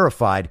recorder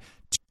verified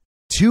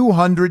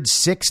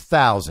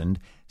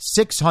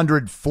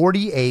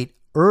 206,648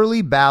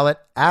 early ballot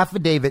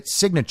affidavit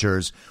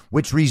signatures,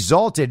 which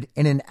resulted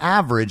in an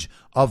average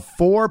of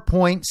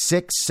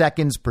 4.6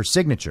 seconds per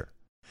signature.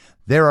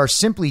 There are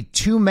simply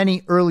too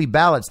many early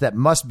ballots that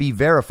must be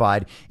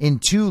verified in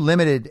too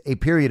limited a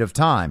period of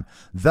time,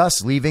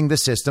 thus leaving the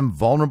system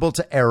vulnerable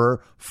to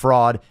error,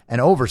 fraud,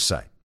 and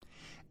oversight.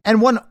 And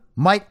one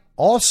might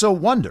also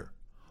wonder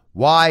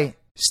why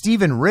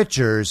Stephen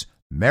Richer's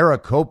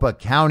Maricopa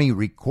County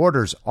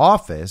Recorder's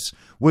Office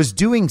was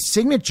doing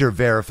signature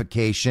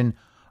verification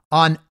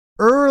on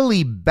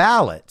early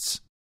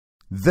ballots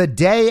the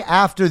day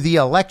after the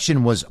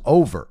election was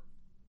over.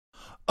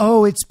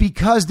 Oh, it's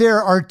because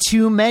there are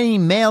too many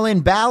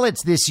mail-in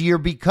ballots this year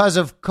because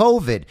of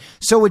COVID,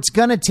 so it's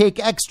going to take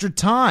extra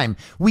time.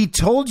 We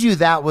told you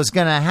that was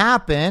going to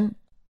happen.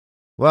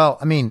 Well,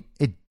 I mean,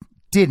 it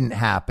didn't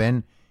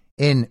happen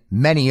in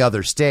many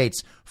other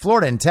states.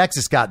 Florida and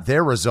Texas got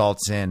their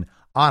results in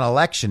on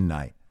election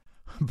night.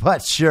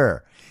 But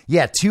sure,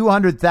 yeah,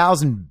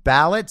 200,000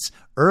 ballots,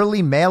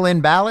 early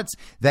mail-in ballots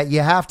that you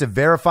have to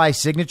verify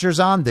signatures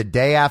on the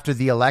day after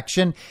the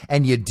election,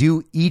 and you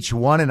do each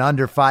one in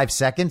under 5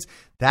 seconds.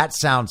 That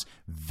sounds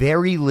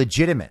very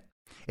legitimate.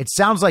 It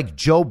sounds like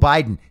Joe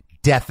Biden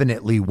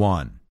definitely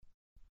won.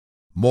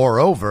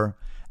 Moreover,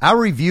 our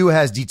review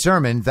has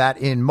determined that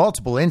in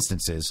multiple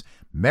instances,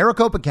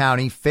 Maricopa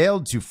County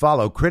failed to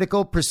follow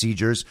critical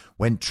procedures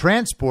when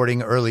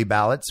transporting early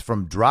ballots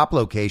from drop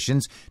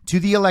locations to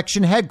the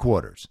election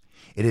headquarters.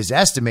 It is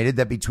estimated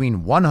that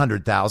between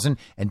 100,000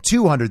 and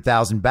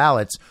 200,000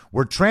 ballots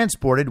were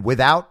transported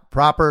without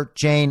proper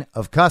chain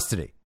of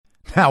custody.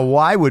 Now,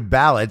 why would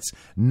ballots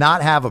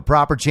not have a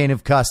proper chain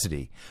of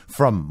custody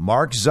from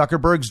Mark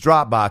Zuckerberg's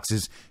drop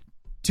boxes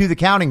to the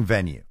counting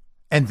venue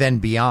and then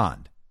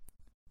beyond?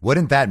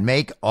 Wouldn't that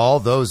make all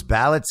those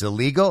ballots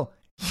illegal?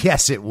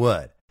 Yes, it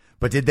would.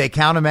 But did they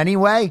count them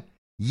anyway?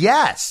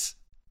 Yes,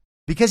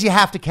 because you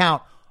have to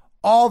count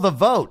all the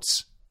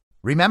votes.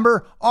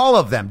 Remember, all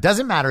of them.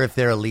 Doesn't matter if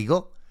they're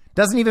illegal.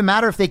 Doesn't even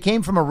matter if they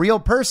came from a real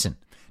person.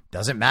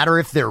 Doesn't matter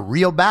if they're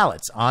real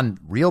ballots on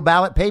real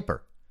ballot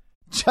paper.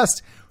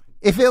 Just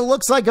if it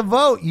looks like a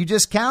vote, you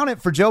just count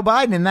it for Joe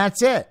Biden and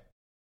that's it.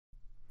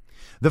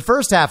 The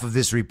first half of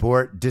this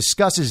report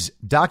discusses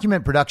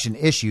document production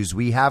issues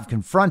we have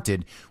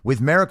confronted with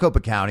Maricopa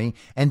County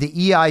and the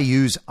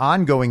EIU's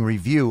ongoing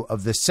review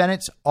of the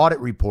Senate's audit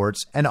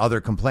reports and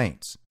other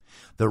complaints.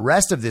 The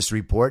rest of this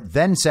report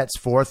then sets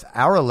forth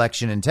our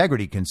election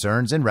integrity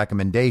concerns and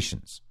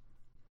recommendations.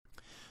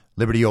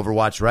 Liberty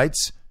Overwatch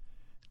writes,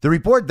 the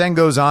report then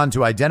goes on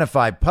to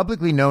identify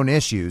publicly known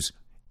issues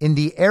in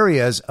the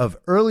areas of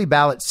early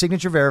ballot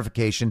signature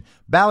verification,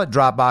 ballot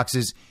drop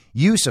boxes,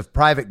 use of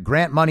private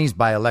grant monies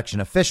by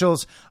election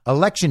officials,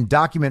 election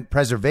document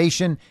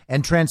preservation,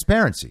 and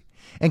transparency,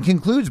 and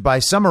concludes by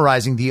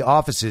summarizing the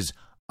office's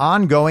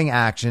ongoing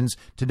actions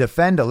to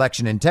defend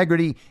election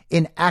integrity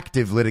in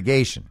active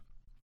litigation.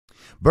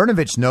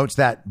 Brnovich notes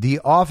that the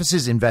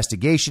office's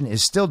investigation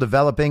is still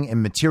developing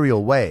in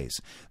material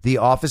ways. The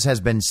office has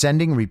been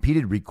sending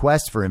repeated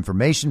requests for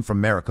information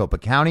from Maricopa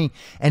County,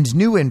 and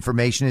new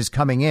information is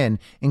coming in,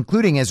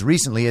 including as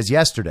recently as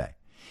yesterday.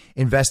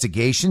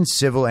 Investigations,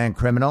 civil and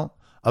criminal,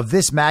 of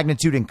this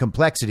magnitude and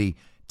complexity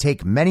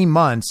take many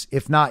months,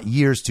 if not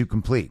years, to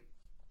complete.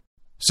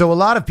 So a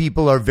lot of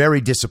people are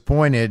very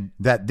disappointed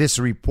that this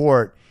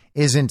report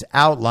isn't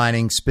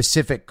outlining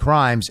specific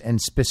crimes and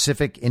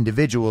specific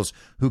individuals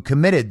who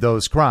committed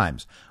those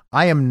crimes.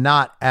 I am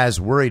not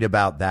as worried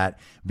about that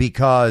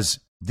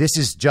because this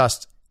is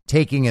just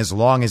taking as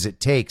long as it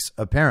takes,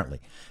 apparently.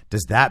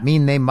 Does that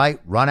mean they might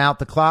run out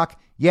the clock?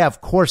 Yeah,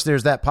 of course,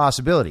 there's that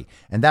possibility.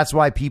 And that's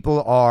why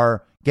people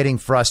are getting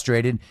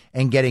frustrated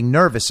and getting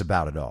nervous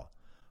about it all.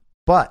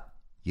 But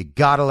you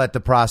got to let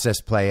the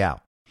process play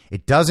out.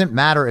 It doesn't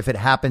matter if it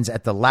happens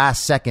at the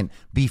last second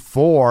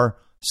before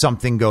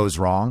something goes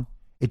wrong.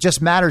 It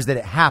just matters that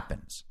it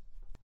happens.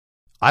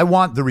 I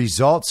want the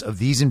results of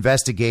these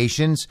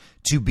investigations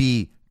to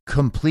be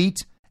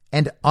complete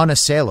and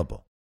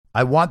unassailable.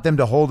 I want them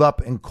to hold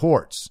up in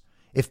courts.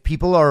 If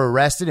people are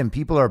arrested and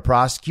people are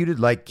prosecuted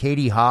like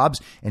Katie Hobbs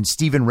and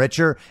Stephen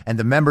Richer and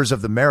the members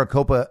of the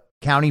Maricopa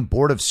County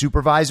Board of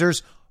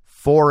Supervisors,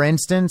 for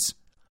instance,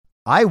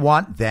 I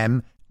want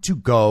them to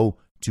go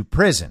to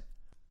prison.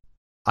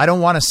 I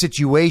don't want a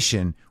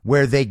situation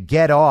where they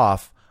get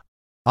off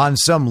on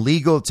some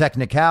legal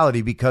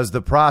technicality because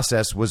the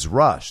process was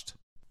rushed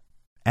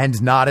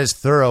and not as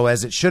thorough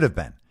as it should have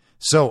been.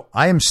 So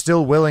I am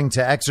still willing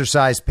to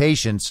exercise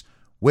patience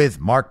with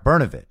Mark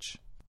Brnovich.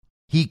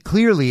 He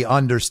clearly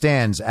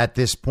understands at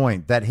this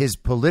point that his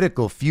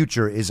political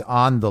future is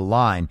on the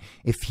line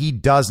if he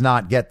does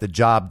not get the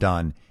job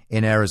done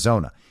in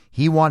Arizona.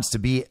 He wants to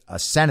be a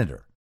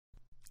senator,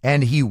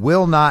 and he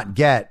will not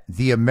get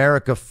the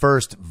America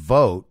First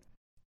vote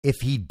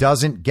if he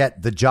doesn't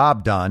get the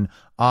job done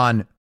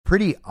on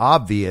pretty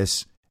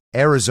obvious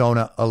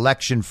Arizona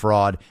election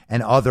fraud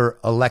and other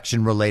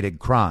election-related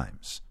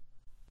crimes.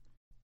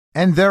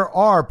 And there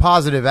are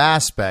positive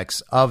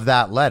aspects of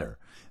that letter.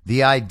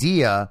 The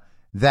idea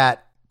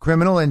that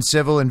criminal and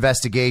civil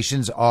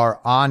investigations are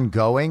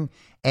ongoing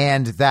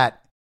and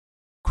that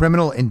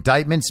criminal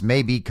indictments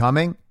may be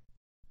coming,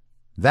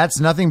 that's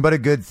nothing but a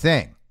good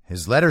thing.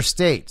 His letter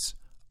states,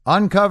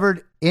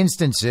 uncovered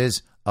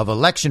instances of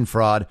election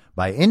fraud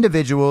by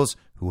individuals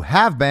who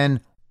have been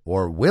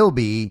or will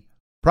be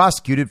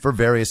prosecuted for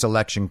various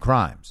election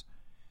crimes.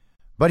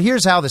 But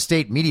here's how the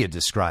state media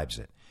describes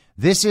it.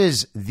 This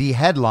is the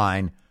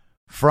headline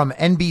from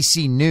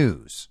NBC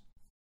News.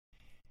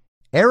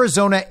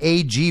 Arizona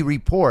AG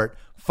report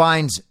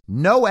finds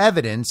no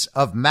evidence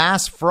of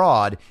mass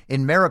fraud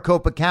in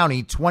Maricopa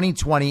County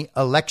 2020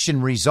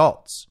 election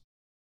results.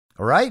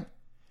 All right?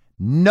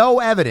 No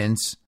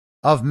evidence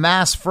of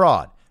mass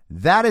fraud.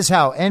 That is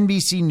how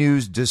NBC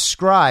News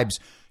describes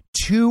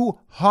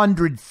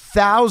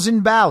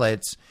 200,000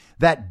 ballots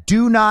that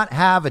do not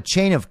have a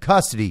chain of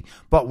custody,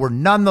 but were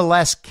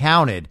nonetheless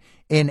counted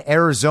in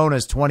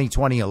Arizona's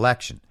 2020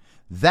 election.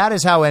 That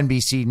is how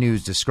NBC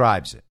News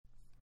describes it.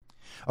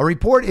 A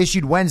report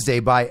issued Wednesday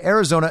by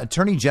Arizona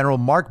Attorney General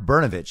Mark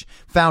Brnovich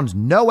found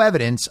no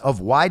evidence of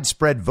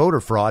widespread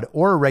voter fraud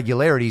or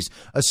irregularities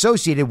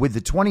associated with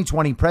the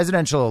 2020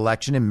 presidential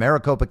election in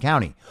Maricopa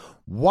County,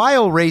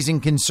 while raising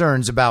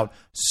concerns about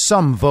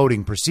some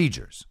voting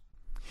procedures.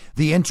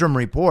 The interim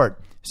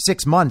report,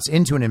 6 months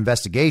into an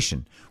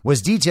investigation,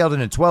 was detailed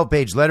in a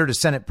 12-page letter to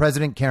Senate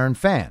President Karen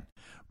Fann.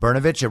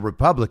 Brnovich, a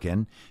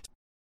Republican,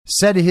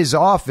 said his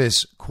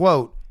office,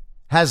 quote,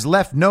 has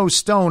left no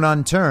stone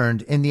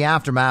unturned in the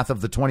aftermath of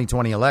the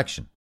 2020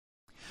 election.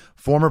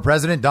 Former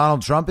President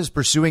Donald Trump is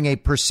pursuing a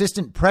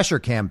persistent pressure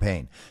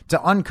campaign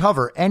to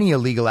uncover any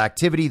illegal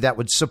activity that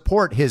would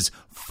support his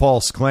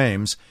false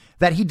claims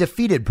that he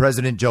defeated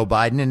President Joe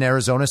Biden in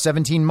Arizona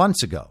 17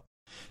 months ago.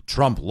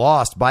 Trump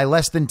lost by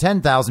less than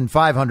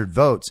 10,500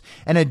 votes,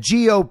 and a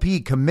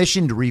GOP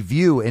commissioned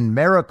review in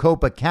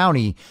Maricopa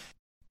County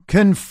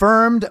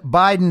confirmed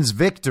Biden's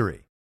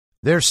victory.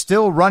 They're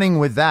still running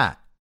with that.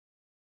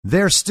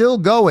 They're still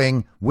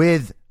going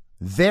with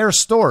their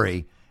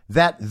story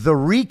that the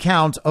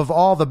recount of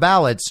all the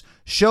ballots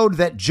showed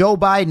that Joe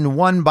Biden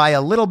won by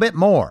a little bit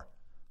more.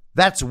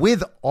 That's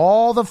with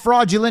all the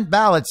fraudulent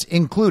ballots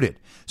included.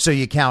 So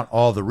you count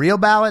all the real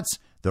ballots,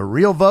 the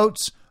real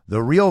votes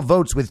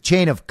with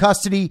chain of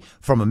custody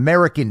from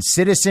American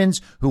citizens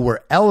who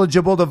were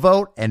eligible to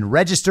vote and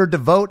registered to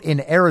vote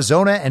in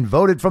Arizona and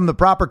voted from the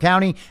proper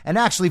county and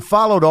actually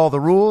followed all the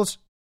rules.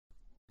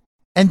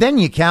 And then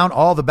you count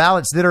all the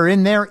ballots that are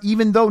in there,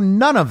 even though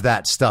none of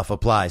that stuff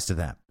applies to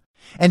them.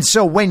 And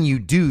so when you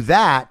do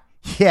that,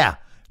 yeah,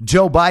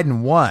 Joe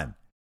Biden won.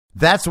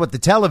 That's what the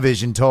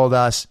television told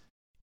us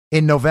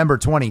in November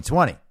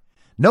 2020.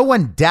 No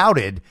one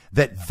doubted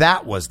that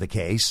that was the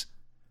case.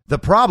 The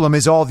problem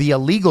is all the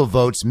illegal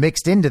votes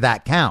mixed into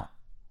that count.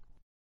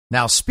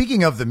 Now,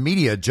 speaking of the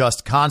media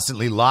just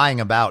constantly lying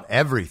about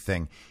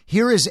everything,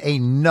 here is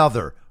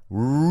another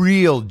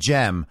real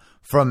gem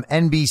from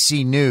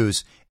NBC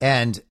News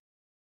and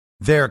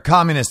their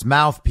communist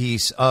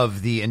mouthpiece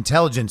of the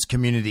intelligence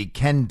community,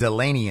 Ken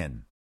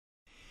Delanian.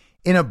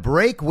 In a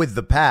break with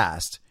the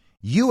past,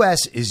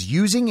 U.S. is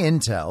using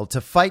intel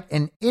to fight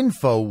an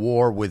info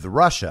war with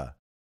Russia,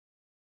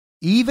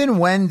 even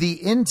when the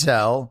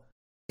intel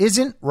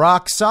isn't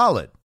rock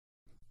solid.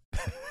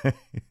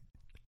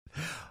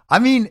 I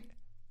mean,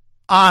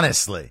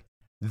 honestly,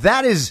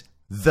 that is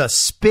the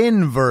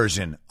spin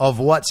version of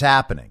what's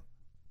happening.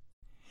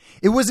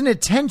 It was an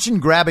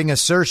attention-grabbing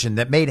assertion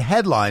that made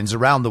headlines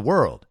around the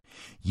world.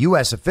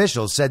 U.S.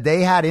 officials said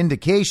they had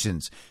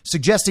indications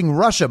suggesting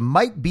Russia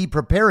might be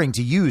preparing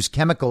to use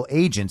chemical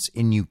agents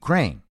in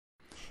Ukraine.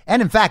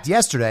 And in fact,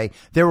 yesterday,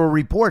 there were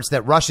reports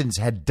that Russians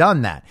had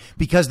done that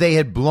because they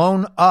had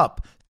blown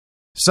up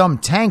some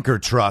tanker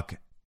truck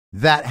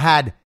that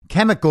had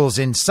chemicals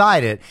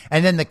inside it.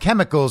 And then the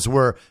chemicals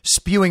were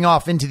spewing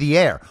off into the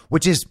air,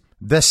 which is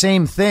the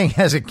same thing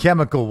as a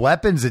chemical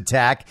weapons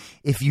attack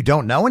if you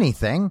don't know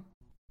anything.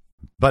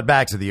 But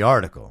back to the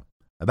article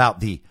about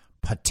the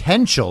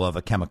potential of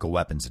a chemical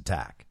weapons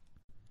attack.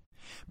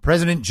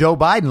 President Joe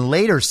Biden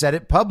later said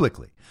it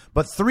publicly,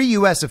 but 3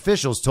 U.S.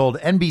 officials told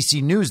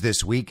NBC News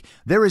this week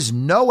there is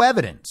no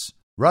evidence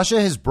Russia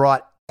has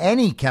brought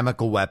any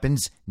chemical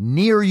weapons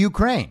near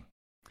Ukraine.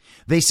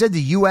 They said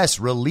the U.S.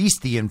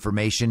 released the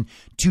information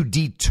to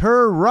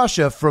deter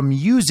Russia from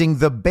using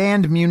the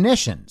banned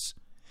munitions.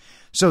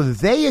 So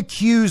they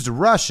accused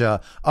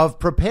Russia of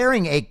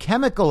preparing a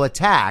chemical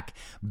attack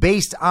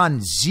based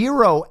on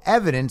zero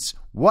evidence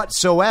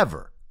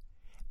whatsoever.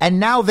 And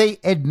now they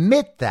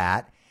admit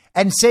that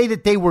and say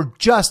that they were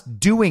just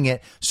doing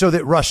it so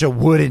that Russia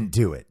wouldn't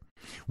do it.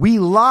 We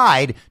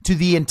lied to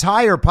the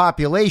entire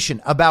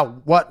population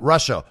about what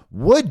Russia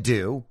would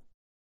do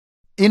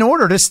in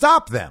order to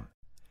stop them.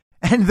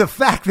 And the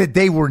fact that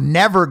they were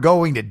never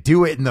going to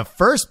do it in the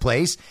first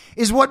place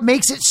is what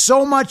makes it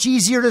so much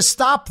easier to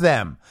stop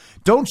them.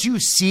 Don't you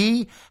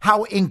see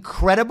how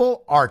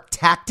incredible our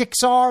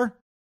tactics are?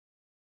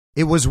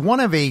 It was one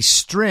of a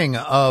string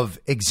of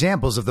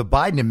examples of the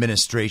Biden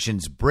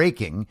administration's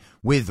breaking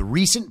with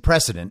recent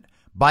precedent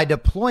by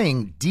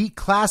deploying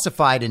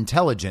declassified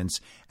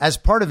intelligence as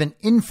part of an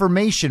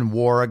information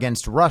war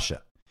against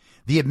Russia.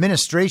 The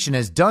administration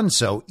has done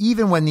so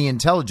even when the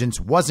intelligence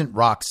wasn't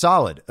rock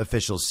solid,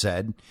 officials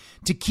said,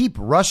 to keep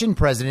Russian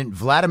President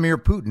Vladimir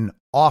Putin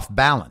off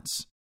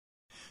balance.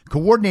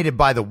 Coordinated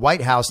by the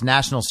White House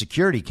National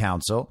Security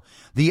Council,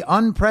 the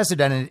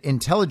unprecedented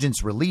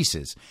intelligence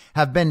releases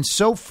have been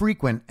so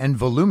frequent and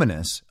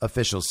voluminous,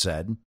 officials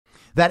said,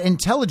 that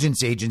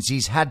intelligence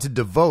agencies had to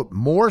devote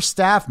more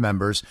staff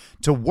members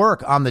to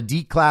work on the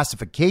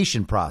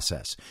declassification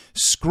process,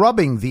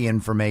 scrubbing the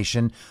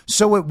information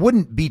so it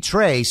wouldn't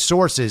betray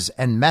sources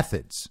and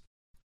methods.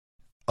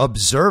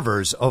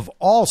 Observers of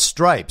all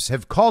stripes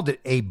have called it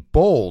a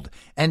bold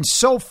and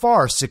so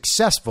far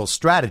successful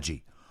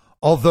strategy,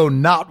 although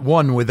not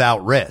one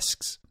without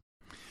risks.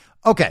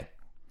 Okay,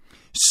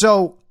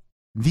 so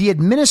the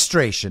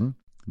administration,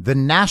 the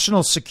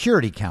National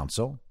Security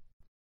Council,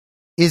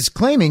 is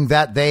claiming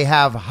that they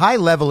have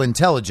high-level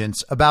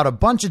intelligence about a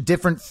bunch of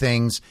different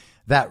things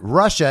that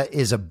Russia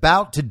is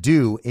about to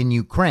do in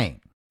Ukraine.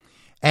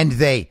 And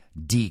they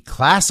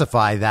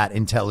declassify that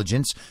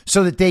intelligence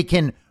so that they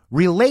can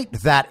relate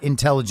that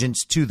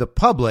intelligence to the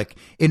public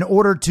in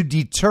order to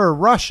deter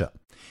Russia.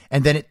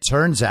 And then it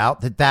turns out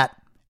that that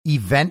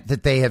event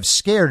that they have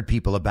scared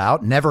people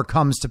about never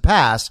comes to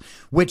pass,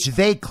 which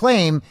they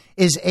claim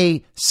is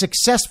a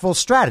successful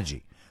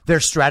strategy. Their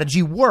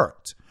strategy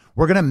worked.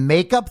 We're going to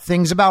make up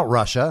things about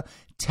Russia,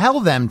 tell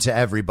them to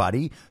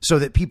everybody so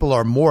that people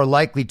are more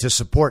likely to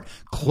support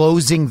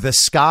closing the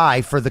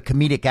sky for the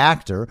comedic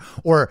actor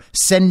or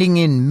sending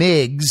in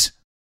MiGs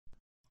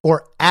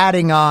or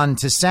adding on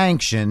to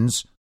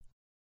sanctions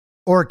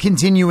or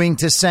continuing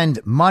to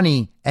send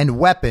money and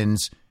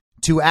weapons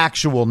to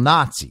actual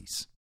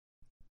Nazis.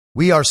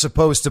 We are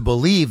supposed to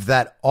believe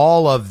that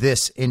all of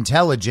this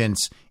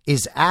intelligence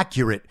is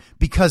accurate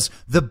because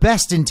the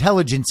best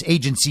intelligence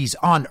agencies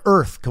on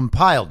Earth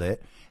compiled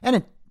it, and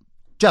it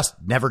just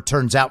never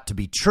turns out to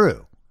be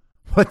true.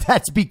 But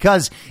that's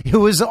because it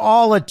was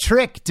all a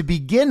trick to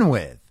begin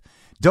with.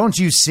 Don't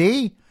you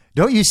see?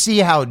 Don't you see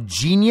how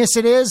genius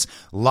it is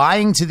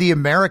lying to the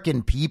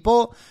American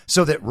people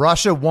so that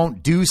Russia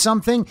won't do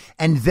something?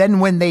 And then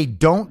when they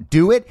don't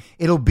do it,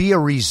 it'll be a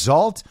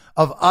result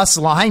of us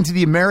lying to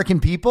the American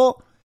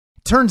people?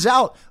 Turns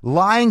out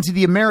lying to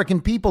the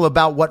American people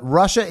about what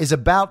Russia is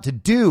about to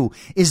do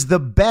is the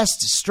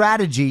best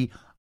strategy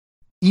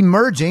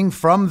emerging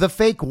from the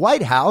fake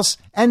White House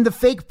and the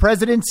fake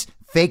president's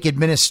fake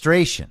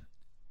administration.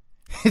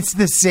 It's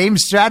the same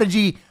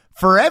strategy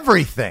for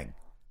everything.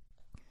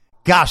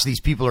 Gosh,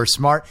 these people are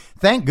smart.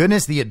 Thank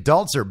goodness the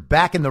adults are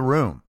back in the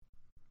room.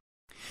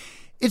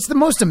 It's the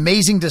most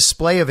amazing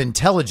display of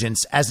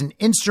intelligence as an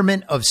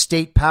instrument of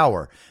state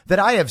power that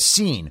I have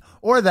seen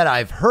or that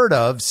I've heard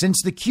of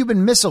since the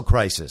Cuban Missile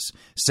Crisis,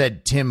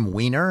 said Tim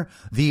Weiner,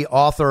 the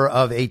author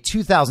of a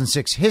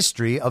 2006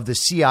 history of the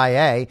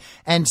CIA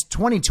and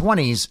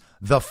 2020's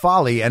The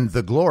Folly and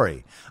the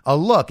Glory, a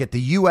look at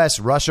the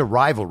U.S.-Russia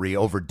rivalry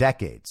over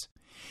decades.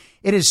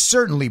 It has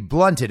certainly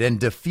blunted and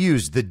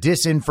diffused the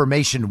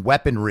disinformation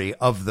weaponry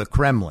of the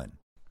Kremlin.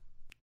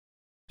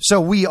 So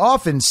we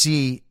often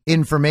see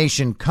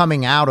information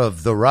coming out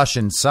of the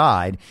Russian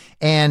side,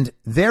 and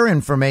their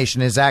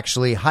information is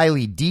actually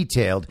highly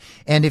detailed.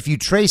 And if you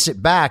trace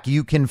it back,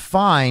 you can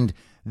find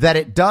that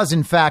it does,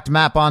 in fact,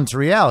 map onto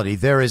reality.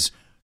 There is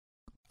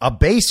a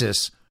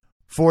basis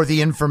for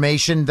the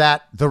information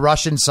that the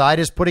Russian side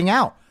is putting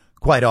out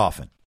quite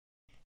often.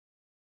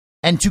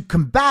 And to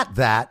combat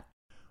that,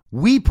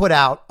 We put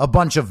out a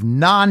bunch of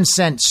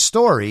nonsense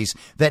stories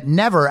that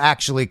never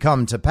actually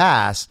come to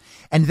pass,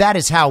 and that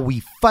is how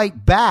we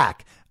fight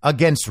back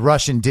against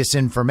Russian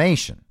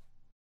disinformation.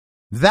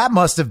 That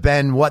must have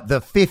been what the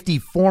 50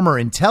 former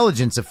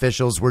intelligence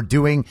officials were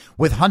doing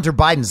with Hunter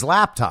Biden's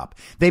laptop.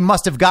 They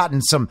must have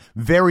gotten some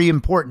very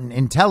important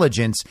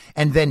intelligence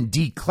and then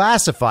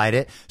declassified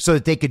it so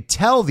that they could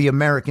tell the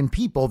American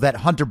people that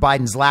Hunter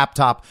Biden's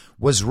laptop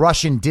was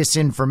Russian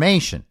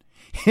disinformation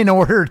in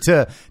order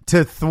to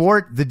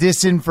thwart the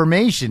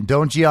disinformation.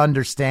 Don't you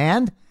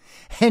understand?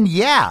 And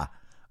yeah,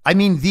 I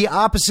mean, the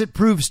opposite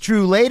proves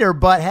true later,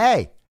 but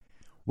hey,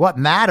 what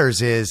matters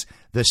is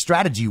the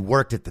strategy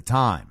worked at the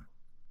time.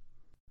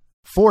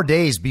 4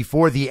 days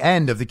before the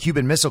end of the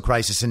Cuban Missile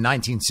Crisis in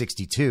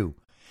 1962,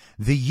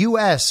 the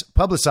U.S.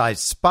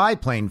 publicized spy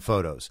plane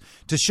photos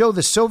to show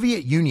the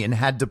Soviet Union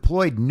had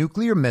deployed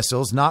nuclear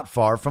missiles not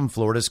far from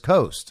Florida's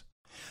coast.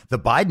 The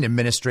Biden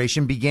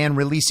administration began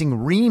releasing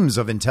reams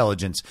of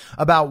intelligence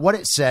about what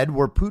it said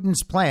were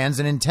Putin's plans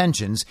and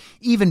intentions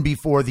even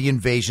before the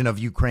invasion of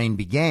Ukraine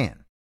began.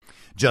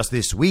 Just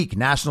this week,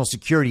 National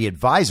Security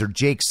Advisor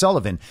Jake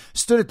Sullivan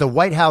stood at the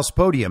White House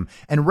podium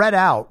and read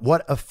out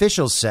what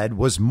officials said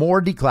was more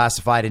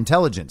declassified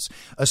intelligence,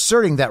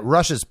 asserting that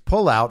Russia's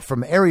pullout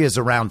from areas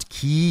around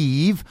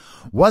Kyiv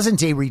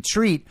wasn't a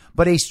retreat,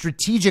 but a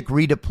strategic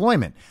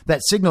redeployment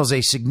that signals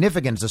a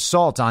significant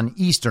assault on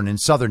eastern and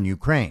southern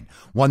Ukraine,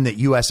 one that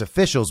U.S.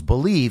 officials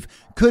believe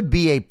could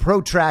be a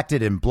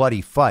protracted and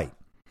bloody fight.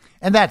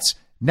 And that's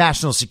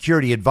National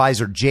Security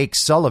Advisor Jake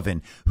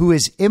Sullivan, who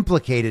is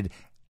implicated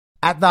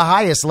at the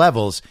highest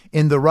levels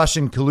in the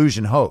Russian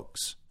collusion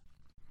hoax.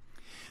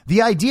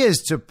 The idea is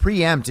to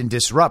preempt and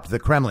disrupt the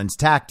Kremlin's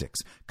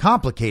tactics,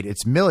 complicate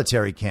its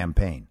military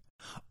campaign,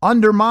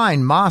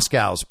 undermine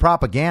Moscow's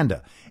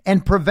propaganda,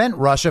 and prevent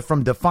Russia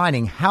from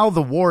defining how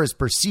the war is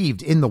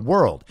perceived in the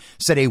world,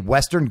 said a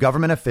Western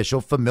government official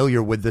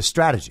familiar with the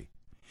strategy.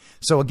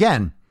 So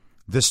again,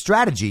 the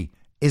strategy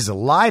is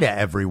lie to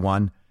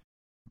everyone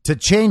to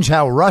change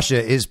how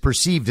Russia is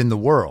perceived in the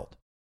world.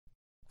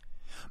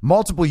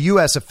 Multiple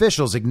U.S.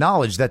 officials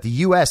acknowledge that the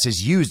U.S.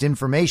 has used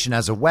information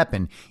as a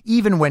weapon,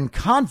 even when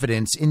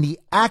confidence in the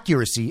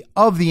accuracy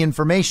of the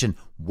information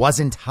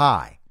wasn't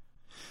high.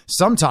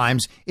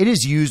 Sometimes it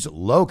has used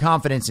low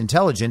confidence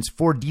intelligence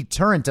for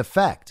deterrent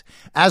effect,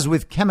 as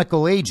with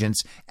chemical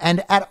agents,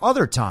 and at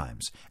other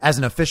times, as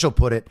an official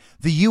put it,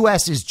 the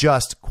U.S. is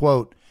just,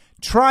 quote,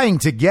 trying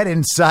to get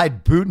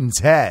inside Putin's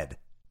head.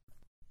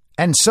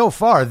 And so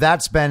far,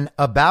 that's been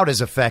about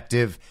as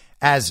effective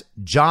as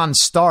John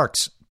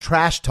Stark's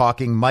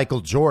trash-talking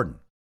Michael Jordan.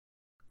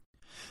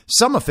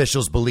 Some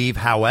officials believe,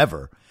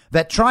 however,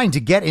 that trying to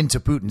get into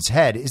Putin's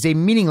head is a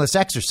meaningless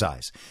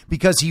exercise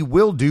because he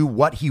will do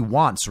what he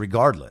wants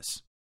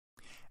regardless.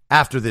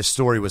 After this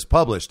story was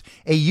published,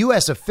 a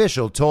U.S.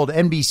 official told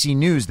NBC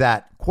News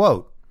that,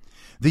 quote,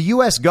 the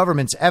U.S.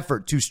 government's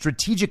effort to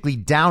strategically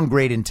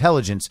downgrade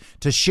intelligence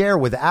to share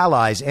with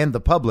allies and the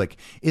public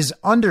is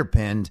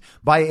underpinned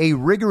by a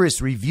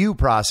rigorous review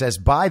process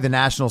by the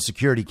National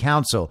Security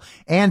Council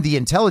and the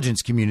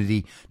intelligence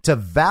community to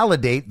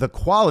validate the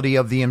quality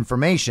of the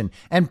information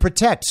and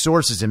protect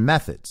sources and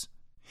methods.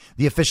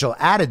 The official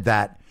added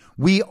that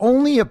we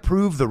only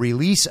approve the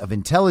release of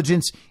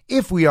intelligence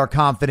if we are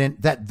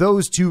confident that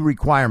those two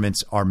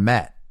requirements are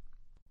met.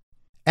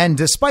 And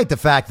despite the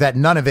fact that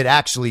none of it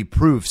actually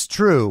proves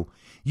true,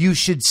 you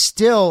should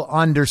still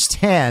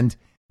understand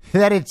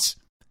that it's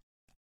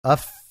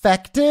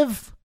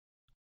effective.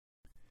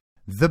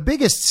 The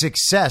biggest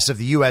success of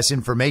the U.S.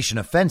 information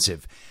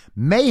offensive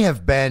may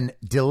have been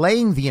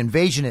delaying the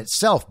invasion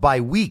itself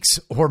by weeks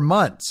or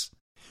months,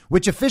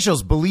 which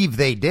officials believe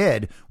they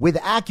did,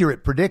 with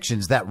accurate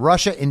predictions that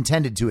Russia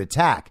intended to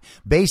attack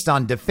based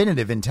on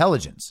definitive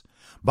intelligence.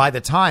 By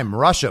the time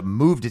Russia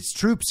moved its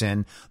troops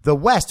in, the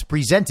West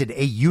presented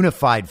a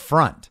unified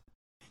front.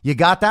 You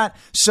got that?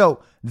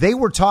 So they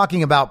were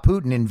talking about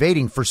Putin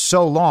invading for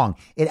so long,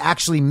 it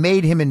actually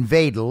made him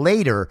invade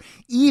later,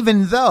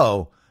 even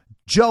though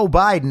Joe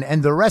Biden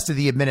and the rest of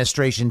the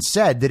administration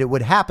said that it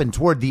would happen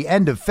toward the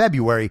end of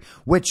February,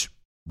 which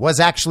was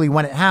actually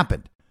when it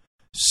happened.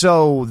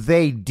 So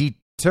they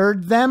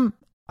deterred them,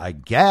 I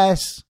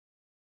guess.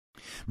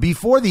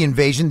 Before the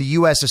invasion, the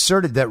U.S.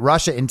 asserted that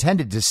Russia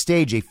intended to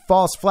stage a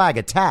false flag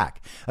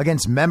attack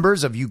against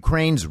members of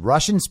Ukraine's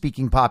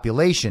Russian-speaking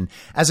population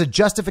as a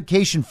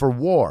justification for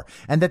war,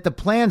 and that the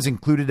plans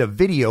included a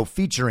video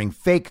featuring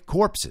fake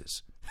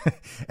corpses.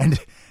 And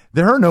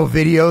there are no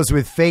videos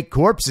with fake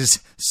corpses,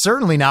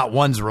 certainly not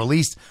ones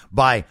released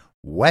by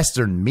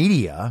Western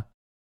media.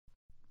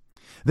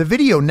 The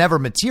video never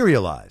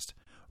materialized.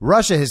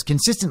 Russia has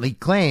consistently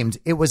claimed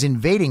it was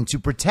invading to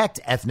protect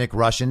ethnic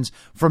Russians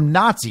from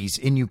Nazis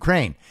in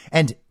Ukraine.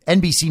 And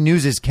NBC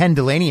News' Ken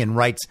Delanian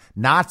writes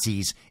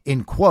Nazis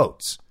in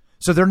quotes.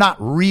 So they're not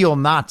real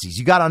Nazis.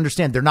 You got to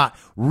understand they're not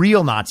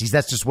real Nazis.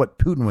 That's just what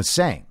Putin was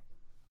saying.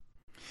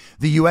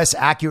 The U.S.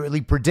 accurately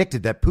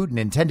predicted that Putin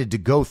intended to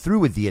go through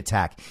with the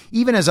attack,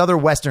 even as other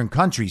Western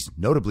countries,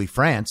 notably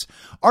France,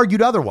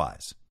 argued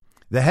otherwise.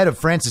 The head of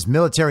France's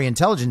military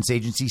intelligence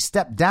agency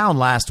stepped down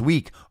last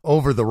week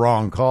over the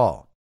wrong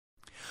call.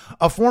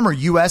 A former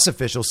U.S.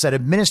 official said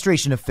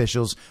administration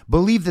officials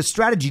believe the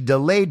strategy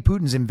delayed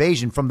Putin's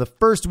invasion from the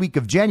first week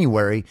of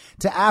January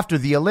to after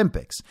the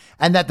Olympics,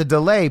 and that the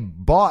delay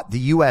bought the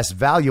U.S.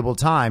 valuable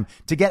time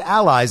to get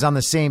allies on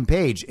the same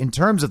page in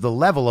terms of the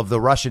level of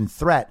the Russian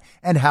threat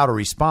and how to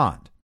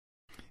respond.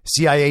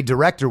 CIA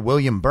Director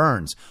William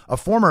Burns, a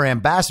former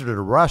ambassador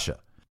to Russia,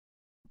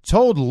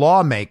 told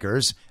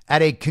lawmakers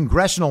at a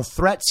congressional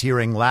threats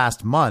hearing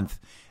last month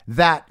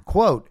that,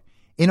 quote,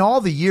 "In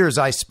all the years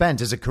I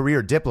spent as a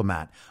career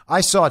diplomat,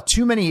 I saw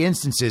too many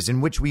instances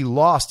in which we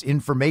lost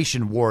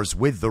information wars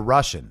with the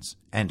Russians,"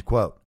 end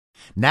quote.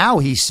 Now,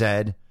 he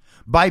said,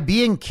 by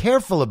being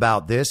careful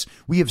about this,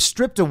 we have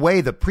stripped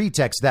away the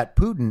pretext that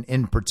Putin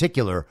in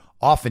particular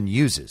often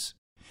uses.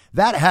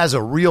 That has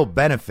a real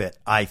benefit,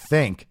 I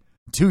think,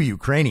 to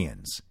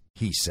Ukrainians,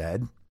 he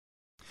said.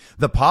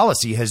 The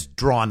policy has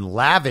drawn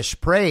lavish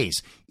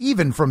praise,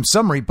 even from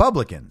some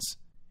Republicans.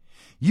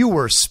 "You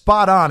were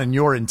spot on in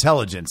your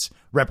intelligence,"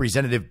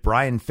 Representative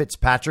Brian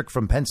Fitzpatrick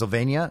from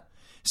Pennsylvania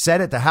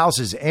said at the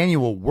House's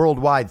annual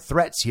Worldwide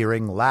Threats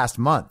hearing last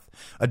month,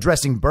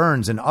 addressing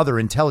Burns and other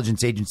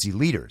intelligence agency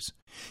leaders.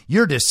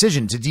 "Your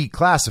decision to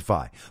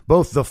declassify,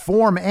 both the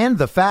form and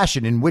the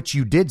fashion in which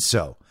you did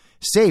so,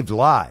 saved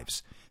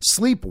lives.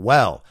 Sleep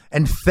well,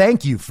 and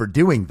thank you for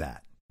doing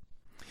that."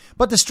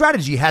 But the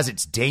strategy has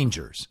its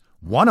dangers.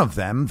 One of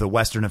them, the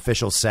Western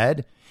official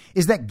said,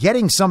 is that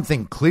getting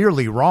something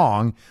clearly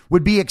wrong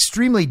would be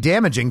extremely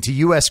damaging to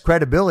U.S.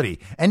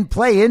 credibility and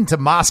play into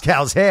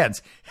Moscow's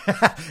hands.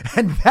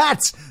 And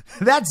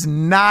that's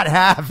not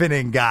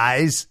happening,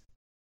 guys.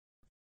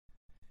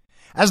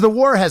 As the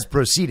war has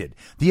proceeded,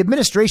 the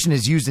administration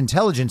has used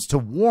intelligence to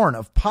warn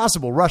of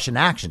possible Russian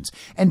actions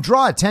and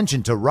draw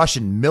attention to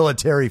Russian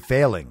military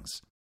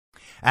failings.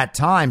 At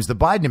times, the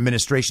Biden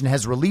administration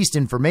has released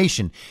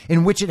information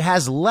in which it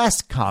has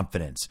less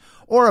confidence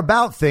or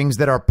about things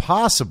that are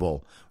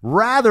possible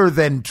rather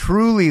than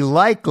truly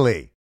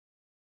likely.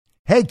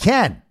 Hey,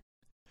 Ken,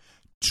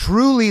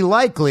 truly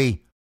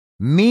likely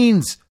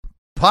means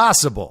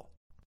possible.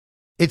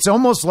 It's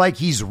almost like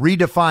he's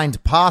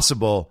redefined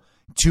possible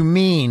to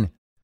mean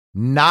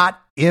not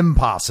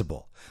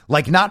impossible,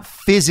 like not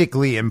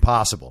physically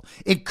impossible.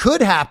 It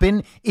could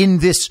happen in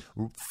this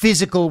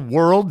physical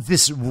world,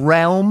 this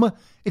realm.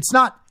 It's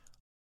not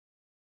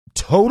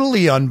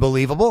totally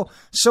unbelievable.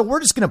 So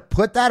we're just going to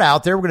put that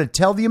out there. We're going to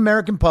tell the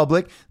American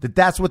public that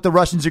that's what the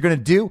Russians are going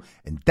to do,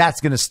 and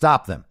that's going to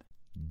stop them.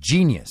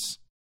 Genius.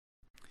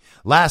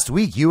 Last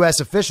week, U.S.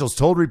 officials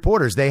told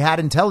reporters they had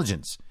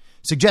intelligence,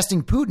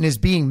 suggesting Putin is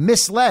being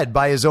misled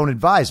by his own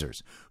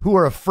advisors, who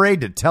are afraid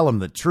to tell him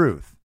the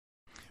truth.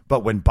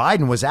 But when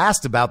Biden was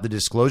asked about the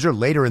disclosure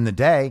later in the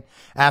day,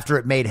 after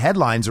it made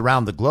headlines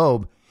around the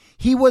globe,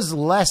 he was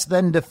less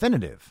than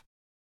definitive.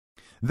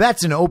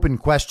 "That's an open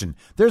question.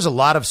 There's a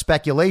lot of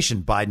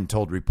speculation," Biden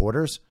told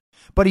reporters.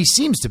 But he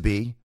seems to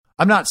be,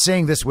 I'm not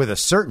saying this with a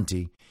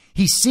certainty,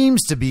 he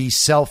seems to be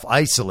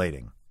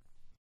self-isolating.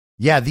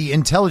 Yeah, the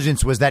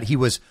intelligence was that he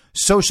was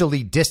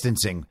socially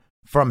distancing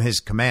from his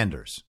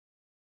commanders.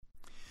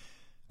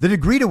 "The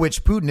degree to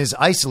which Putin is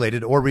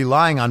isolated or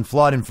relying on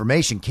flawed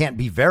information can't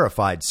be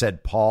verified,"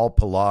 said Paul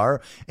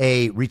Pillar,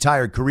 a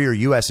retired career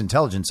U.S.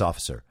 intelligence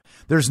officer.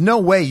 "There's no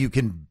way you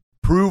can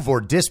prove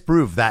or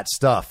disprove that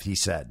stuff," he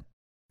said.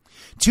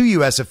 Two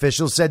U.S.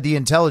 officials said the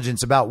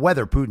intelligence about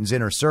whether Putin's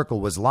inner circle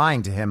was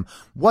lying to him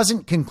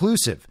wasn't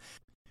conclusive,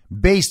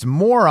 based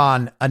more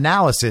on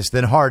analysis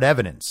than hard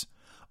evidence.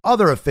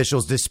 Other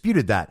officials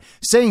disputed that,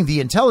 saying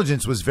the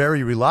intelligence was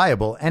very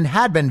reliable and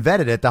had been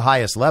vetted at the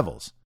highest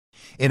levels.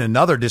 In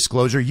another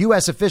disclosure,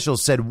 U.S.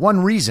 officials said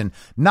one reason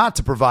not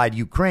to provide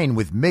Ukraine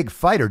with MiG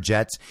fighter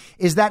jets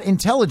is that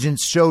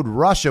intelligence showed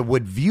Russia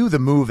would view the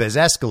move as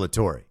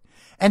escalatory.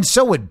 And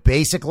so would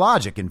basic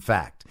logic, in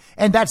fact.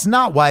 And that's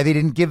not why they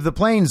didn't give the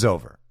planes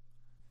over.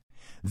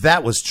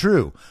 That was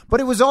true, but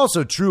it was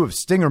also true of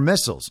Stinger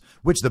missiles,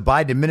 which the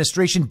Biden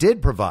administration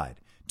did provide,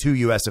 two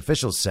U.S.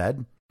 officials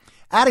said,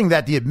 adding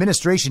that the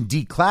administration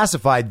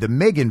declassified the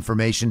MiG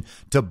information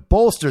to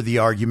bolster the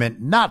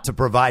argument not to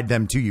provide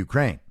them to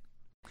Ukraine.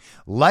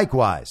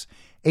 Likewise,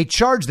 a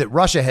charge that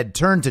Russia had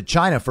turned to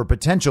China for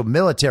potential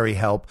military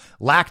help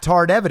lacked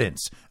hard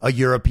evidence, a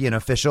European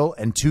official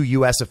and two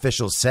U.S.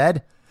 officials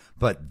said.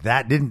 But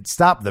that didn't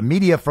stop the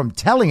media from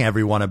telling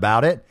everyone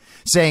about it,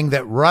 saying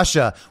that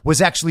Russia was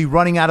actually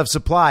running out of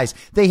supplies.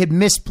 They had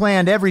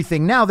misplanned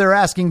everything. Now they're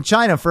asking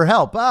China for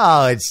help.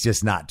 Oh, it's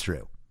just not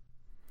true.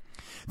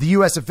 The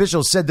U.S.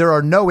 officials said there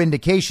are no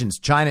indications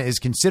China is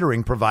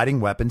considering providing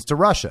weapons to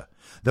Russia.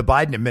 The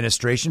Biden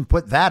administration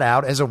put that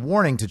out as a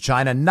warning to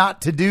China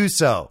not to do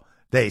so,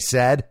 they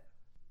said.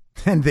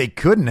 And they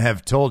couldn't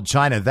have told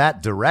China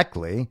that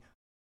directly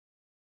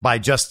by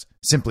just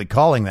simply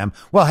calling them.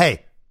 Well,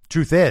 hey,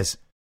 truth is,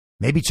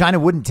 maybe China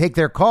wouldn't take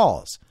their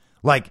calls,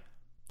 like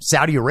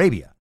Saudi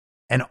Arabia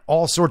and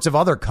all sorts of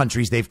other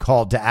countries they've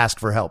called to ask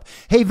for help.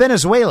 Hey,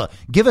 Venezuela,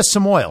 give us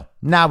some oil.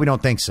 Nah, we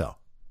don't think so.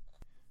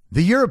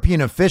 The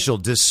European official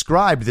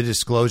described the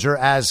disclosure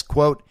as,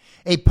 quote,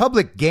 a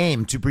public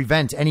game to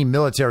prevent any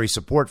military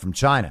support from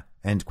China,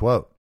 end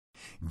quote.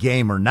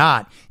 Game or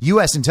not,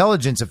 U.S.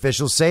 intelligence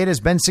officials say it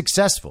has been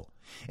successful.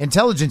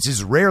 Intelligence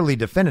is rarely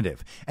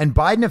definitive, and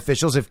Biden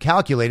officials have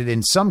calculated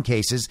in some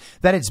cases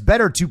that it's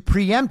better to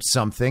preempt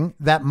something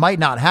that might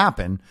not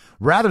happen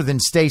rather than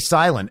stay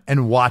silent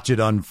and watch it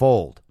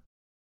unfold.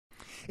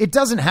 It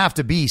doesn't have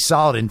to be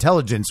solid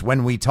intelligence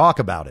when we talk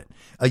about it,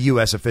 a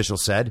U.S. official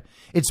said.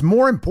 It's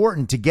more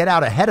important to get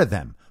out ahead of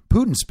them,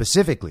 Putin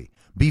specifically,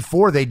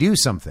 before they do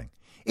something.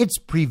 It's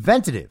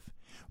preventative.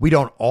 We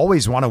don't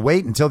always want to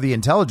wait until the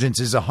intelligence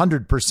is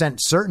 100%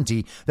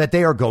 certainty that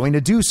they are going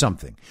to do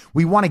something.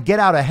 We want to get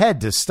out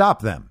ahead to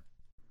stop them.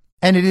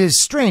 And it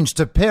is strange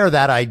to pair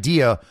that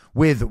idea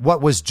with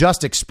what was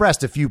just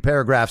expressed a few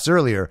paragraphs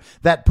earlier,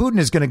 that Putin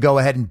is going to go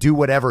ahead and do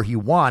whatever he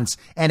wants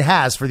and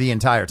has for the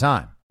entire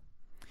time.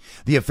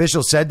 The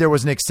official said there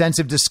was an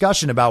extensive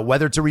discussion about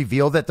whether to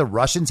reveal that the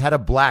Russians had a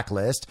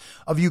blacklist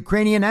of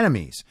Ukrainian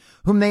enemies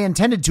whom they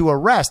intended to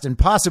arrest and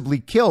possibly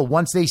kill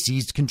once they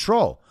seized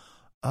control.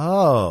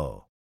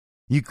 Oh,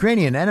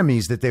 Ukrainian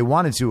enemies that they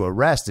wanted to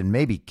arrest and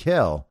maybe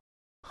kill.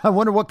 I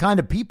wonder what kind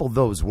of people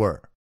those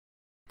were.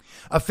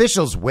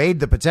 Officials weighed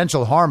the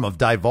potential harm of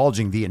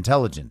divulging the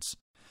intelligence.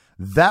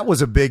 That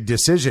was a big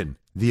decision,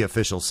 the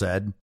official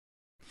said.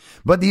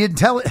 But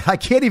I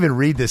can't even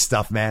read this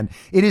stuff, man.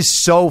 It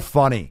is so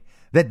funny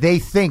that they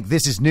think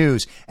this is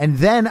news. And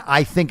then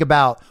I think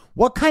about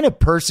what kind of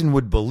person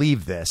would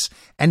believe this.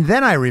 And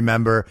then I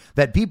remember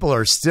that people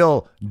are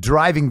still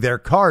driving their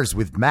cars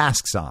with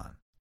masks on.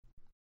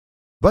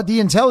 But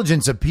the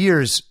intelligence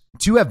appears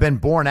to have been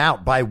borne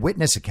out by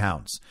witness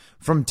accounts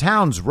from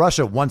towns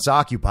Russia once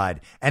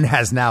occupied and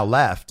has now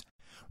left,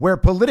 where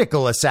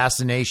political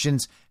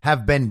assassinations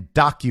have been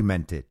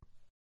documented.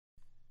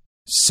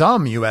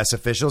 Some U.S.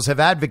 officials have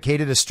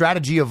advocated a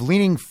strategy of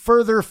leaning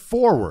further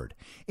forward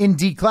in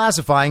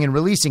declassifying and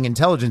releasing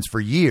intelligence for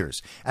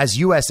years, as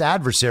U.S.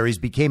 adversaries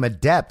became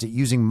adept at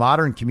using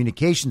modern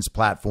communications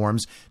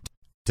platforms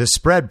to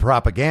spread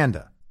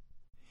propaganda.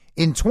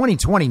 In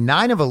 2020,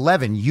 9 of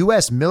 11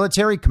 U.S.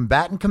 military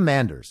combatant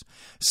commanders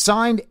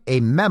signed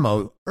a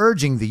memo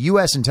urging the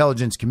U.S.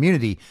 intelligence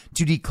community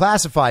to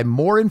declassify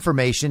more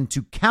information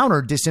to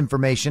counter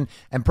disinformation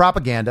and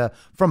propaganda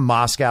from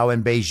Moscow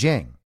and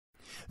Beijing.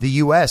 The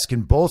U.S.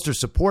 can bolster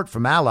support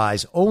from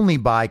allies only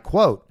by,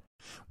 quote,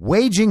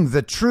 waging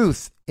the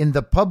truth in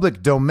the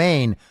public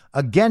domain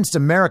against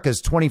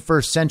America's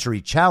 21st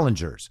century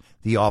challengers,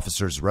 the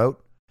officers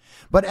wrote.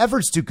 But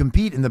efforts to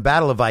compete in the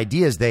battle of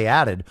ideas, they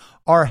added,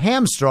 are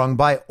hamstrung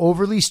by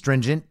overly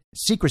stringent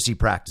secrecy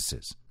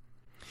practices.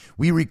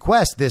 We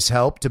request this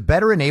help to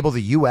better enable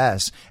the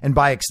U.S. and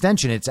by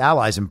extension its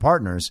allies and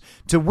partners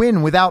to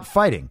win without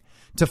fighting,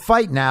 to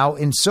fight now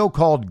in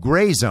so-called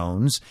gray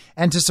zones,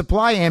 and to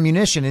supply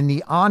ammunition in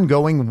the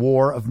ongoing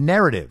war of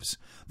narratives,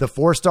 the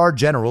four-star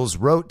generals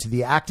wrote to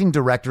the acting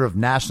director of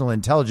national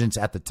intelligence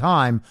at the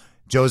time,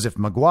 Joseph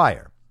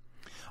Maguire.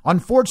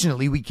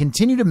 Unfortunately, we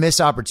continue to miss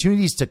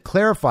opportunities to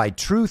clarify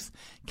truth,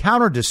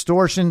 counter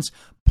distortions,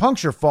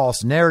 puncture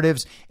false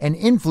narratives, and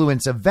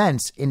influence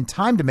events in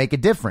time to make a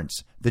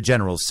difference, the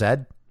generals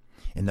said.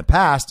 In the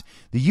past,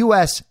 the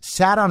U.S.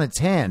 sat on its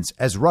hands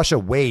as Russia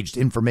waged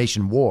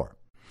information war.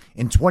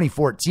 In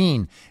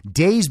 2014,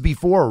 days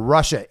before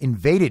Russia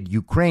invaded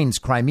Ukraine's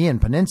Crimean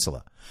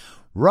Peninsula,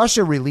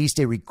 Russia released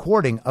a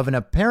recording of an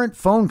apparent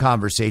phone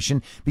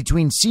conversation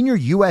between senior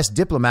U.S.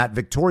 diplomat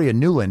Victoria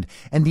Nuland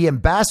and the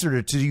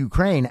ambassador to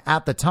Ukraine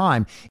at the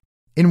time,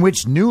 in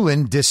which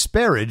Nuland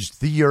disparaged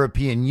the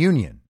European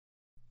Union.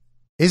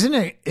 Isn't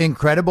it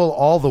incredible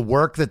all the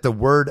work that the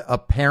word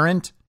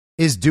apparent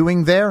is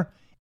doing there?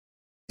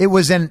 It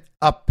was an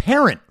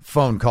apparent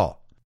phone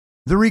call.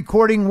 The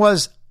recording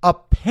was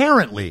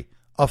apparently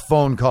a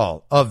phone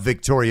call of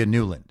Victoria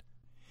Nuland.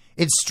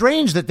 It's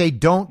strange that they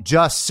don't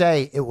just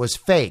say it was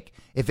fake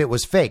if it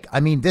was fake. I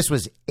mean, this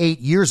was 8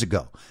 years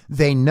ago.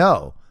 They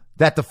know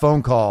that the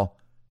phone call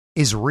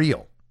is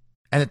real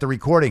and that the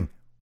recording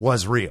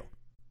was real.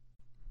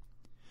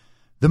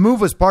 The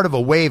move was part of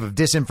a wave of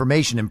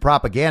disinformation and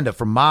propaganda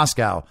from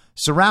Moscow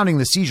surrounding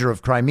the seizure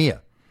of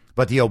Crimea,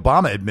 but the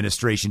Obama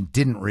administration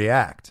didn't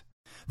react.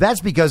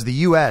 That's because the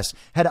U.S.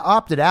 had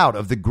opted out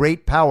of the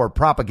great power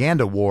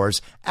propaganda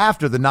wars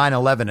after the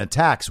 9/11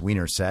 attacks,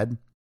 Weiner said.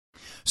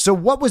 So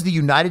what was the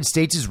United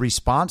States'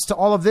 response to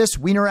all of this?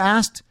 Weiner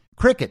asked.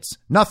 Crickets,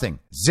 nothing,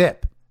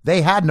 zip.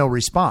 They had no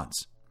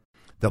response.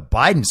 The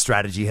Biden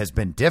strategy has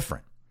been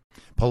different.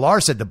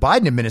 Pilar said the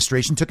Biden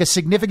administration took a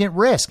significant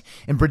risk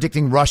in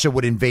predicting Russia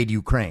would invade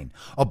Ukraine,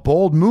 a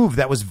bold move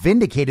that was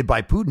vindicated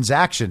by Putin's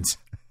actions.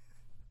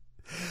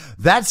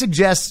 That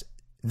suggests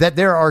that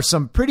there are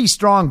some pretty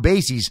strong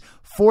bases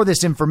for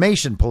this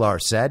information, Pilar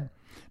said.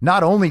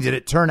 Not only did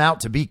it turn out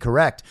to be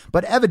correct,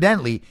 but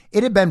evidently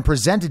it had been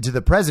presented to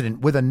the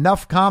president with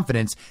enough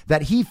confidence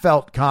that he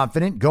felt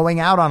confident going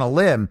out on a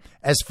limb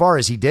as far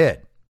as he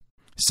did.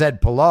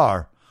 Said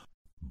Pilar,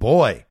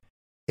 boy,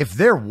 if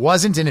there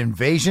wasn't an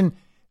invasion,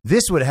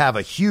 this would have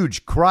a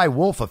huge cry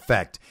wolf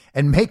effect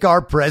and make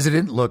our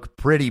president look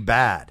pretty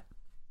bad.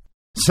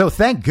 So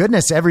thank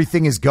goodness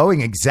everything is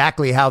going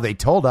exactly how they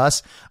told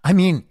us. I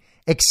mean,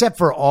 except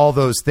for all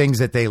those things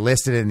that they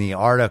listed in the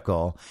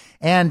article.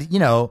 And, you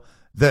know,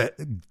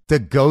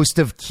 the ghost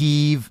of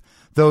Kyiv,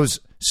 those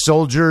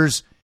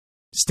soldiers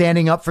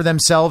standing up for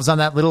themselves on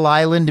that little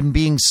island and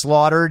being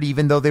slaughtered,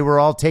 even though they were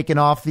all taken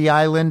off the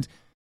island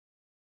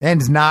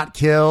and not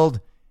killed,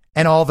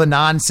 and all the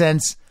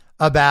nonsense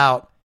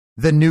about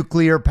the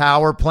nuclear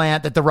power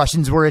plant that the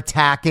Russians were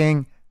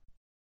attacking,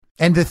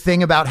 and the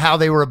thing about how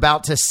they were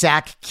about to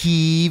sack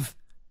Kyiv,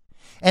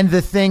 and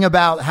the thing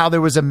about how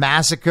there was a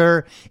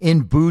massacre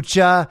in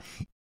Bucha,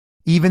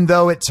 even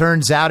though it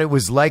turns out it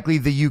was likely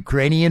the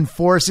Ukrainian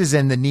forces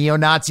and the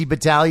neo-Nazi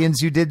battalions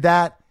who did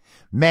that.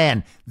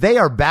 Man, they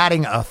are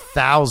batting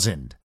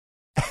 1,000,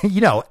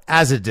 you know,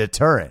 as a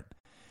deterrent.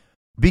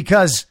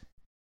 Because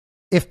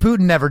if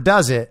Putin never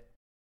does it,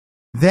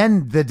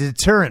 then the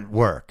deterrent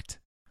worked,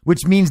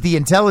 which means the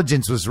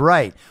intelligence was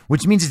right,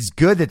 which means it's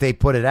good that they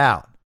put it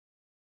out.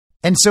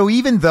 And so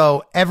even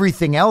though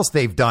everything else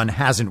they've done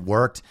hasn't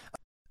worked,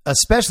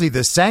 especially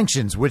the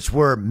sanctions, which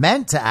were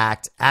meant to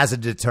act as a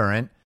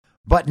deterrent,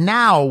 but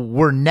now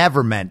were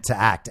never meant to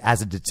act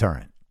as a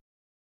deterrent.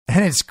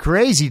 And it's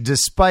crazy,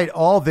 despite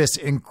all this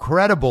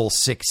incredible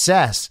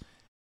success,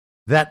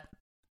 that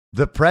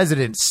the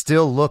president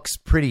still looks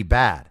pretty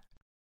bad.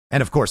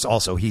 And of course,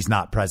 also, he's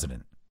not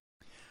president.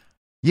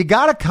 You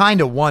got to kind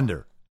of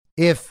wonder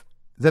if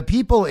the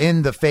people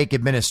in the fake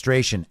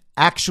administration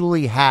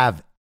actually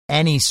have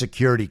any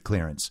security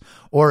clearance,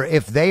 or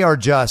if they are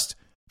just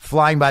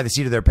flying by the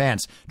seat of their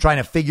pants, trying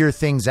to figure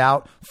things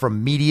out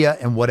from media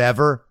and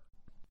whatever.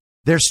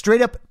 They're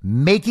straight up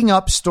making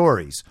up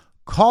stories,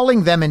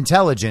 calling them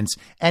intelligence,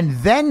 and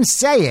then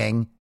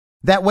saying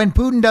that when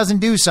Putin doesn't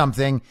do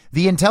something,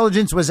 the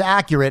intelligence was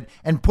accurate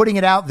and putting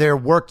it out there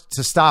worked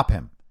to stop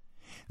him.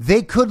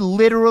 They could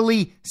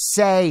literally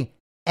say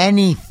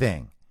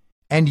anything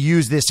and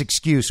use this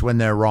excuse when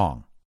they're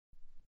wrong.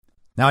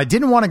 Now, I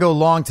didn't want to go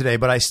long today,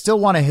 but I still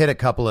want to hit a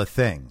couple of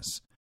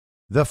things.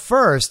 The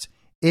first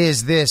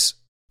is this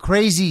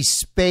crazy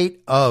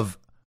spate of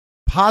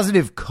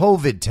positive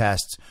COVID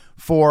tests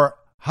for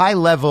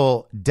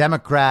high-level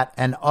Democrat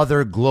and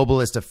other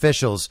globalist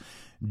officials.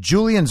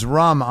 Julian's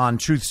Rum on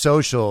Truth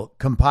Social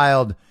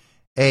compiled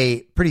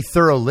a pretty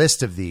thorough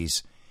list of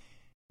these.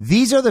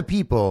 These are the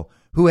people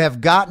who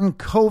have gotten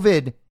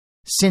COVID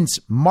since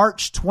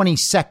March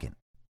 22nd.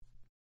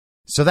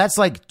 So that's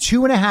like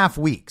 2.5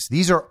 weeks.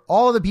 These are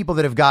all of the people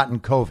that have gotten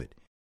COVID.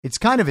 It's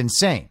kind of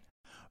insane.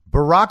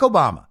 Barack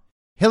Obama,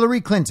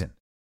 Hillary Clinton,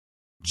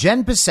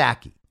 Jen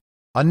Psaki,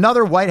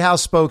 another White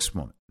House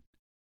spokeswoman,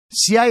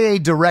 CIA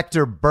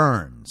Director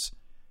Burns,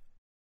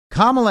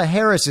 Kamala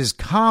Harris's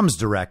comms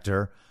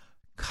director,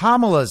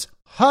 Kamala's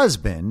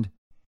husband,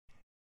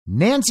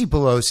 Nancy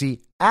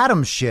Pelosi,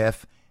 Adam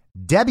Schiff,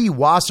 Debbie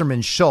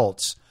Wasserman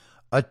Schultz,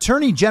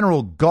 Attorney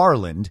General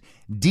Garland,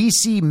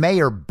 D.C.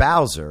 Mayor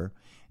Bowser,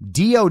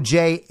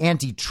 DOJ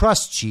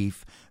Antitrust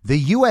Chief, the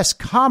U.S.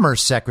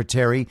 Commerce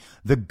Secretary,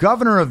 the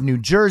Governor of New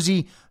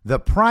Jersey, the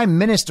Prime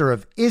Minister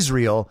of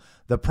Israel,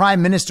 the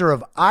Prime Minister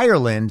of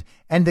Ireland,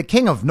 and the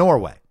King of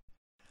Norway.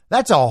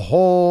 That's a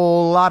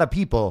whole lot of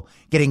people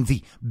getting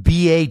the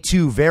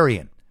BA2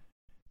 variant.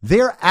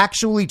 They're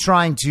actually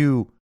trying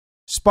to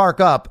spark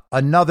up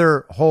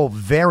another whole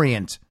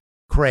variant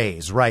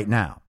craze right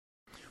now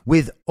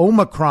with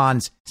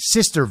Omicron's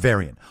sister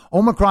variant.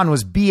 Omicron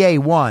was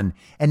BA1,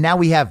 and now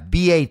we have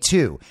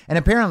BA2. And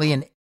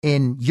apparently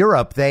in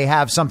Europe, they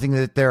have something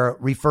that they're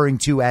referring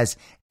to as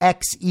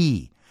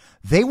XE.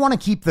 They want to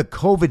keep the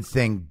COVID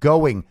thing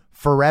going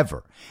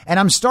forever. And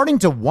I'm starting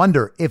to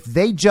wonder if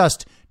they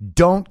just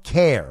don't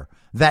care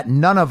that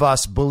none of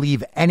us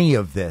believe any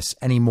of this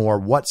anymore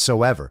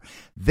whatsoever.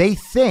 They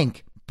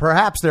think,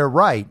 perhaps they're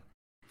right,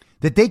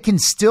 that they can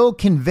still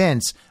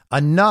convince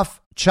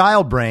enough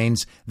child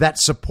brains that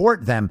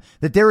support them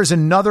that there is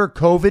another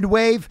COVID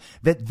wave,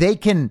 that they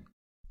can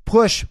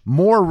push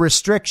more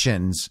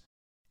restrictions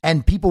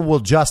and people will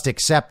just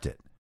accept it.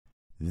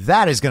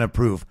 That is going to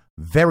prove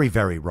very,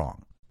 very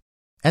wrong.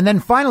 And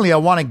then finally, I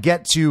want to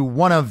get to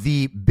one of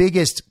the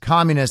biggest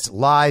communist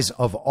lies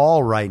of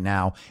all right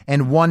now,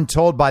 and one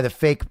told by the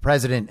fake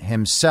president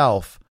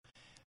himself.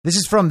 This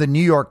is from the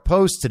New York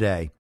Post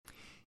today.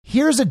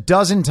 Here's a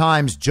dozen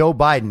times Joe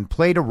Biden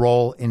played a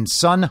role in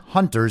son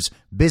Hunter's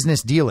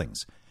business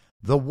dealings.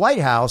 The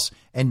White House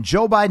and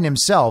Joe Biden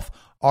himself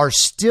are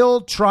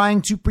still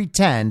trying to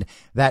pretend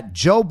that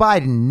Joe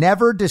Biden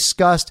never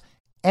discussed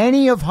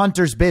any of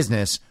Hunter's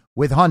business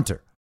with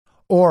Hunter,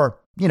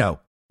 or, you know,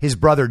 his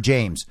brother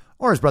James,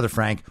 or his brother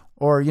Frank,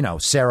 or, you know,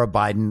 Sarah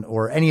Biden,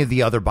 or any of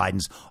the other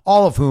Bidens,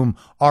 all of whom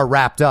are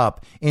wrapped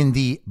up in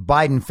the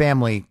Biden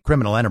family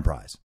criminal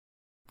enterprise.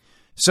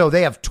 So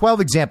they have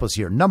 12 examples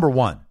here. Number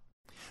one,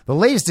 the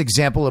latest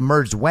example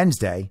emerged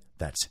Wednesday,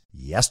 that's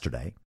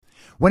yesterday,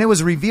 when it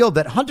was revealed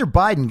that Hunter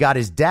Biden got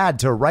his dad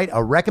to write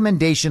a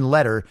recommendation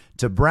letter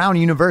to Brown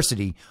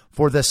University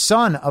for the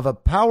son of a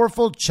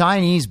powerful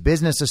Chinese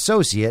business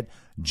associate,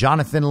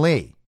 Jonathan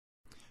Lee.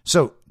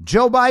 So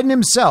Joe Biden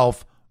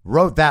himself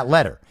wrote that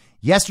letter.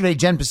 Yesterday,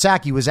 Jen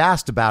Psaki was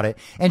asked about it,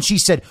 and she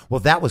said, well,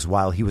 that was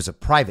while he was a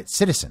private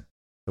citizen.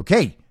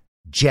 Okay,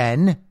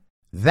 Jen,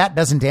 that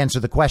doesn't answer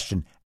the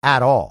question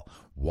at all.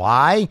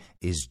 Why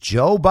is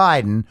Joe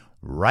Biden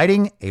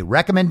writing a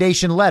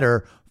recommendation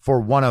letter for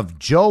one of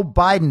Joe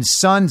Biden's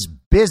son's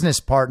business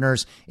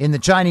partners in the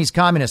Chinese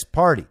Communist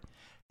Party?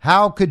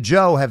 How could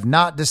Joe have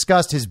not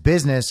discussed his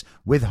business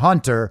with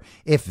Hunter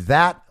if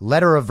that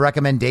letter of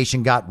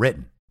recommendation got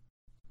written?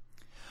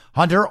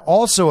 Hunter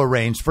also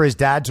arranged for his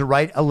dad to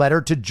write a letter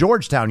to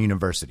Georgetown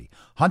University,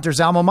 Hunter's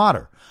alma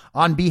mater,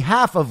 on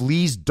behalf of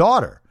Lee's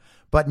daughter,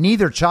 but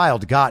neither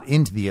child got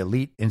into the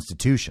elite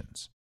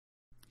institutions.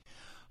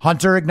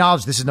 Hunter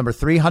acknowledged, this is number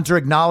 3, Hunter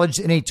acknowledged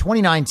in a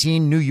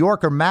 2019 New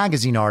Yorker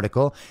magazine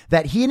article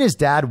that he and his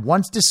dad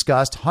once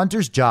discussed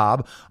Hunter's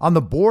job on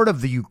the board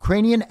of the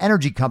Ukrainian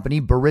energy company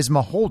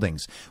Burisma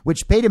Holdings,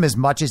 which paid him as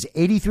much as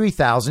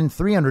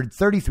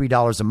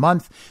 $83,333 a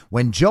month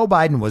when Joe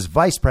Biden was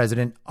vice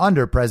president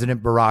under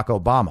President Barack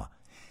Obama.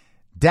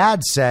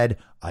 Dad said,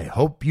 I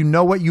hope you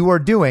know what you are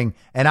doing.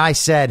 And I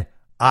said,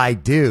 I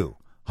do,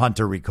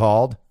 Hunter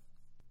recalled.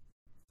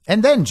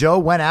 And then Joe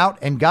went out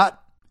and got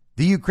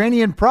the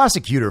Ukrainian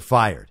prosecutor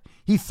fired.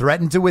 He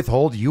threatened to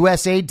withhold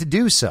U.S. aid to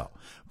do so.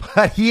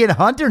 But he and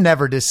Hunter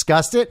never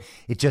discussed it.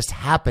 It just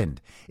happened.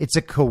 It's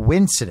a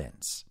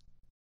coincidence.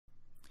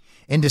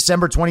 In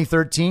December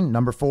 2013,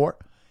 number 4,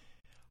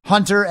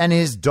 Hunter and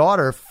his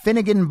daughter,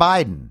 Finnegan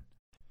Biden,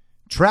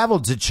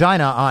 traveled to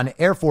China on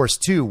Air Force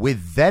Two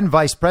with then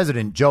Vice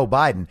President Joe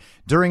Biden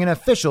during an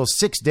official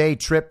 6-day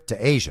trip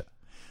to Asia.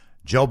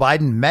 Joe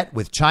Biden met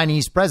with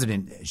Chinese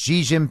President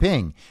Xi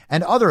Jinping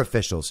and other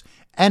officials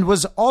and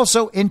was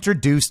also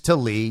introduced to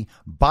Lee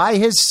by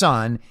his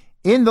son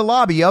in the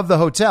lobby of the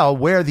hotel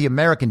where the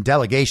American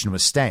delegation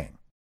was staying.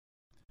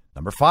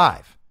 Number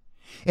 5,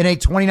 in a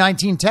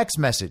 2019 text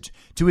message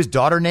to his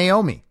daughter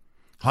Naomi,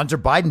 Hunter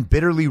Biden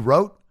bitterly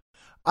wrote,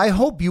 I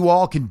hope you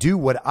all can do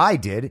what I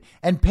did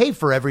and pay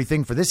for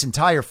everything for this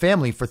entire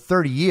family for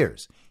 30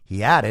 years.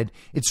 He added,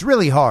 it's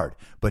really hard,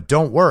 but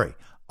don't worry.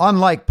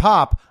 Unlike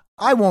Pop,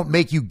 I won't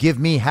make you give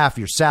me half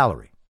your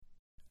salary.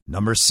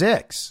 Number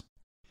 6,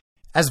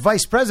 as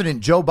Vice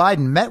President Joe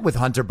Biden met with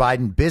Hunter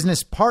Biden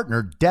business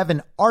partner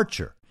Devin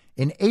Archer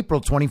in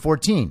April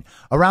 2014,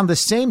 around the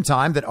same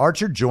time that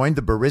Archer joined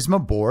the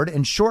Burisma board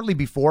and shortly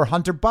before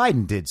Hunter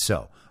Biden did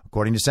so,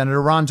 according to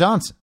Senator Ron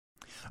Johnson.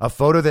 A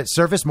photo that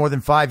surfaced more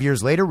than 5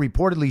 years later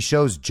reportedly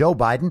shows Joe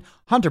Biden,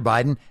 Hunter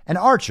Biden, and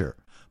Archer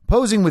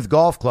posing with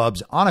golf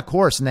clubs on a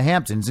course in the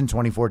Hamptons in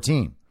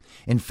 2014.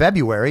 In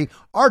February,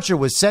 Archer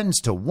was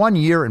sentenced to 1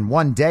 year and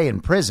 1 day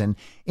in prison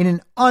in an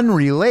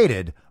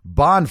unrelated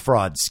bond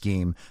fraud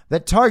scheme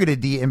that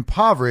targeted the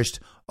impoverished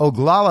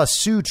Oglala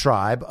Sioux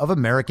tribe of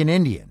American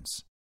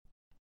Indians.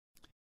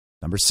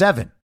 Number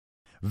 7,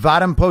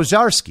 Vadim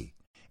Pozharsky,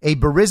 a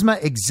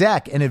Burisma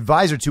exec and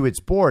advisor to its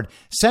board,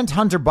 sent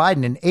Hunter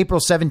Biden an April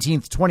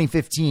 17,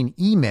 2015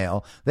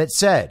 email that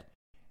said,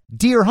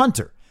 Dear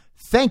Hunter,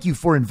 thank you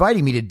for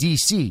inviting me to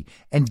D.C.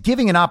 and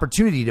giving an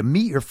opportunity to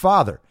meet your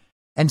father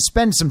and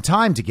spend some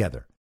time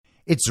together.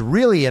 It's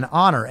really an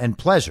honor and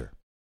pleasure.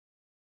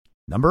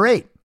 Number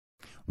 8,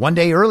 1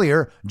 day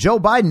earlier, Joe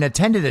Biden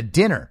attended a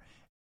dinner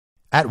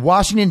at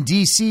Washington,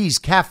 D.C.'s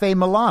Cafe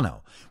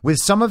Milano with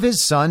some of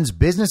his son's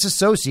business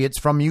associates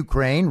from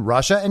Ukraine,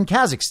 Russia, and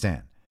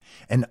Kazakhstan.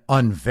 An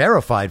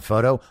unverified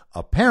photo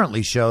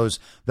apparently shows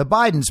the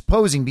Bidens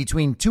posing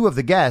between two of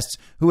the guests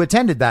who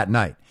attended that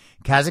night,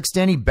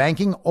 Kazakhstani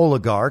banking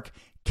oligarch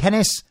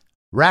Kenis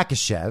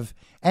Rakishev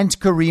and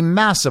Karim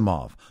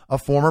Masimov, a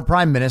former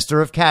prime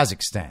minister of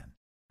Kazakhstan.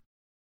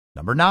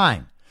 Number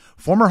 9,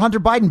 former Hunter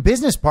Biden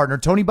business partner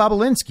Tony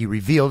Bobulinski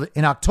revealed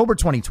in October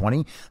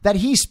 2020 that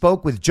he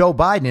spoke with Joe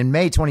Biden in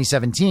May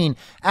 2017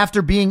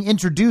 after being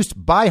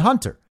introduced by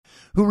Hunter,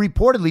 who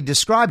reportedly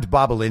described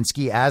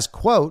Bobulinski as,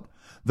 quote,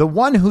 the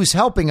one who's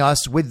helping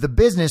us with the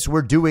business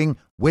we're doing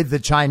with the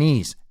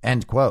Chinese,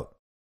 end quote.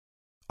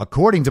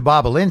 According to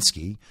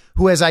Bobulinski,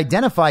 who has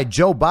identified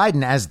Joe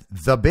Biden as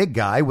the big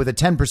guy with a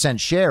 10%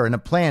 share in a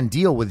planned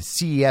deal with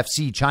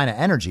CEFC China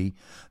Energy,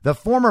 the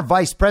former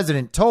vice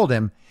president told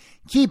him,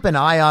 keep an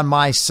eye on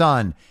my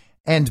son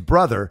and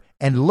brother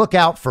and look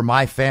out for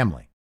my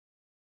family.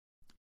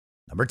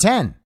 Number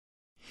 10.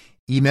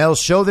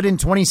 Emails show that in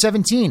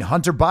 2017,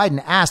 Hunter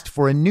Biden asked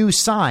for a new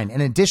sign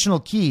and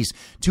additional keys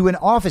to an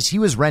office he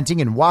was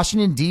renting in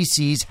Washington,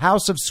 D.C.'s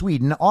House of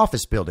Sweden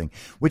office building,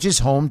 which is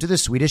home to the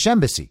Swedish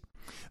embassy.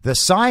 The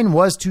sign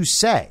was to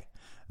say,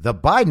 the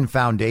Biden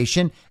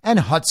Foundation and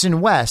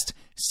Hudson West,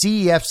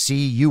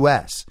 CEFC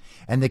US,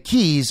 and the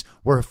keys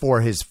were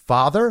for his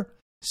father,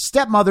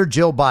 stepmother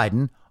Jill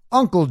Biden,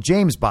 Uncle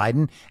James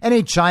Biden, and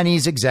a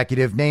Chinese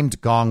executive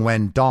named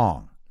Gongwen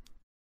Dong.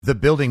 The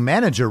building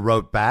manager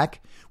wrote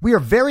back, we are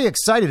very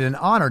excited and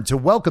honored to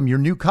welcome your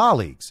new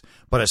colleagues,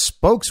 but a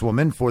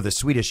spokeswoman for the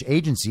Swedish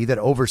agency that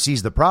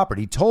oversees the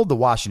property told the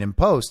Washington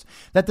Post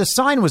that the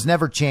sign was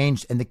never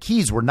changed and the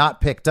keys were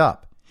not picked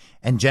up.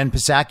 And Jen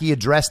Psaki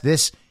addressed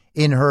this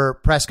in her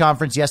press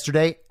conference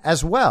yesterday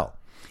as well.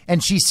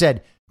 And she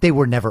said they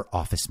were never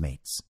office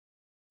mates.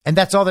 And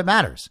that's all that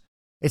matters.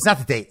 It's not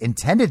that they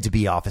intended to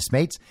be office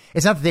mates.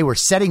 It's not that they were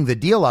setting the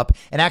deal up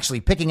and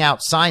actually picking out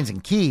signs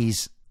and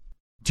keys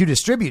to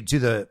distribute to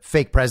the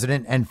fake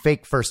president and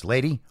fake first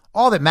lady.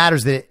 All that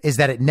matters is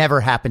that it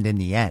never happened in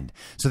the end.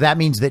 So that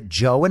means that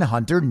Joe and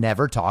Hunter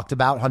never talked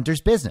about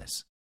Hunter's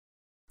business.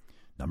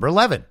 Number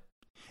 11.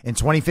 In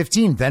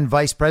 2015, then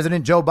Vice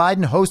President Joe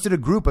Biden hosted a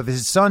group of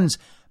his son's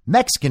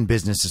Mexican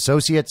business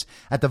associates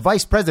at the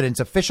vice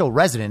president's official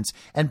residence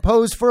and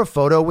posed for a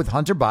photo with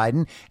Hunter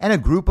Biden and a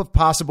group of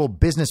possible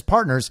business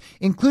partners,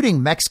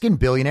 including Mexican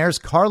billionaires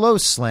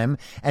Carlos Slim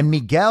and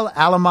Miguel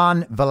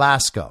Alemán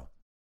Velasco.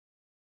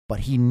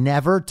 But he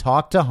never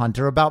talked to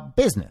Hunter about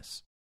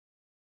business.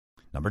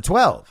 Number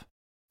 12.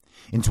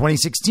 In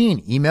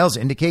 2016, emails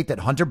indicate that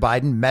Hunter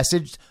Biden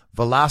messaged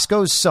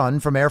Velasco's son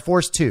from Air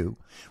Force Two,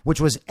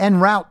 which was en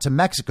route to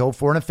Mexico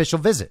for an official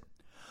visit.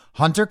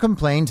 Hunter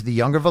complained to the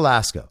younger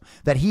Velasco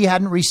that he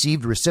hadn't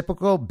received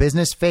reciprocal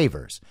business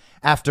favors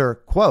after,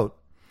 quote,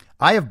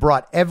 I have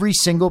brought every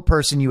single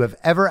person you have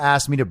ever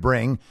asked me to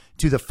bring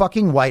to the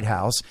fucking White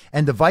House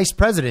and the vice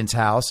president's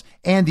house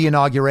and the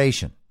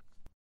inauguration.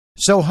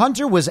 So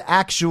Hunter was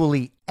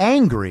actually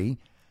angry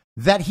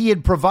that he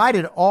had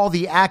provided all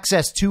the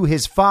access to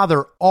his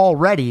father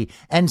already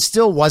and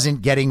still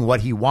wasn't getting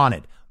what he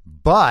wanted.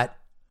 But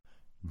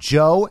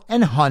Joe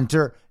and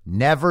Hunter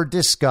never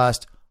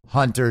discussed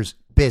Hunter's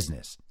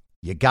business.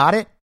 You got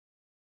it?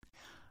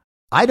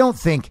 I don't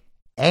think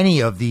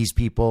any of these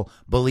people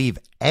believe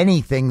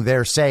anything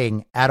they're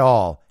saying at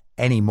all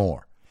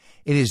anymore.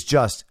 It is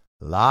just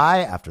lie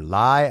after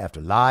lie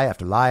after lie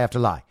after lie after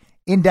lie.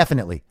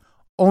 Indefinitely.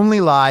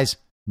 Only lies,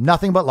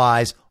 nothing but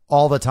lies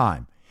all the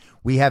time.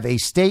 We have a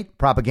state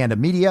propaganda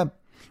media.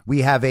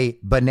 We have a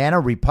banana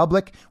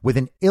republic with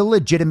an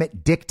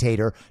illegitimate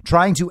dictator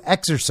trying to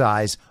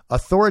exercise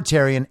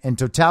authoritarian and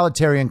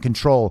totalitarian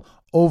control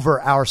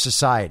over our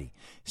society.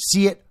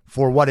 See it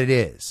for what it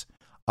is.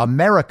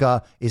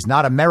 America is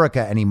not America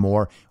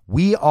anymore.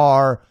 We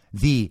are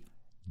the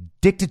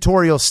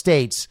dictatorial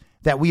states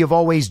that we have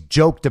always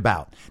joked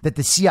about, that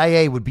the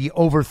CIA would be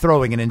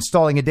overthrowing and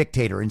installing a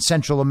dictator in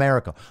Central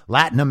America,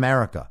 Latin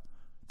America,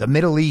 the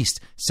Middle East,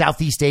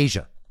 Southeast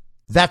Asia.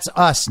 That's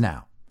us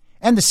now.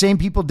 And the same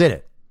people did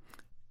it.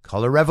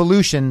 Color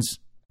revolutions.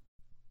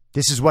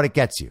 This is what it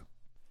gets you.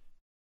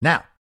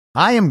 Now,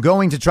 I am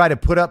going to try to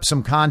put up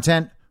some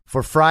content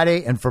for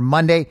Friday and for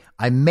Monday.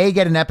 I may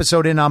get an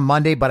episode in on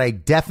Monday, but I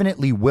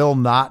definitely will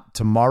not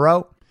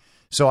tomorrow.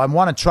 So I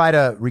want to try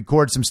to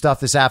record some stuff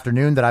this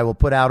afternoon that I will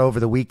put out over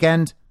the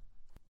weekend.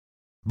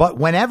 But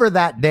whenever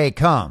that day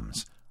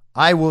comes,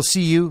 I will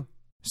see you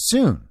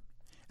soon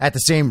at the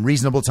same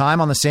reasonable time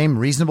on the same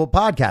reasonable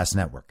podcast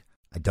network.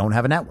 I don't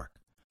have a network.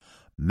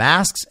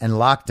 Masks and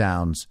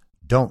lockdowns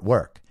don't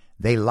work.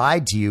 They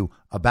lied to you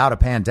about a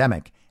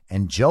pandemic,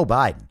 and Joe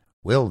Biden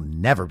will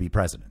never be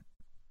president.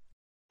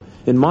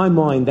 In my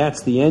mind,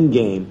 that's the end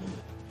game.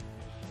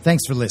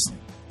 Thanks for listening.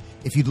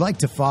 If you'd like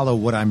to follow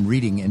what I'm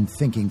reading and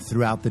thinking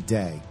throughout the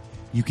day,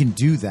 you can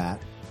do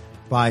that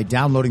by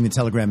downloading the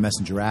Telegram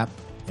Messenger app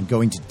and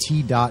going to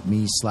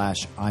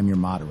t.me/I'm your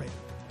moderator.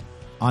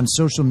 On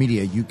social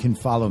media, you can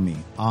follow me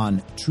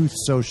on Truth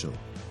Social,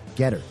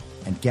 Getter,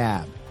 and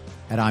Gab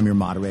at I'm Your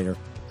Moderator.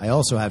 I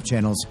also have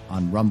channels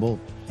on Rumble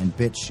and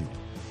BitChute.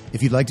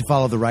 If you'd like to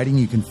follow the writing,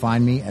 you can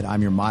find me at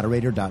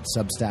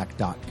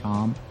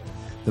imyourmoderator.substack.com.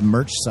 The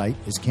merch site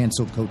is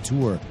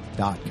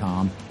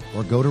cancelcouture.com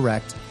or go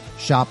direct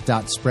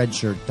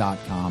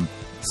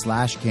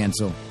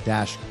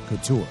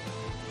shop.spreadshirt.com/cancel-couture.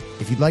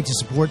 If you'd like to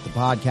support the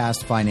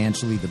podcast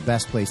financially, the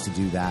best place to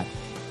do that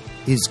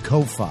is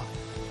Ko-Fi.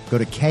 Go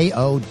to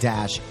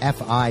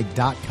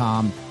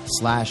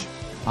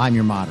ko-fi.com/I'm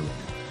your moderator.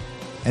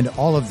 And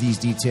all of these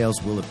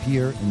details will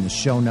appear in the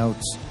show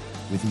notes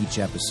with each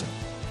episode.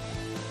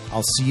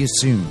 I'll see you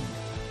soon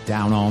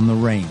down on the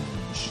range.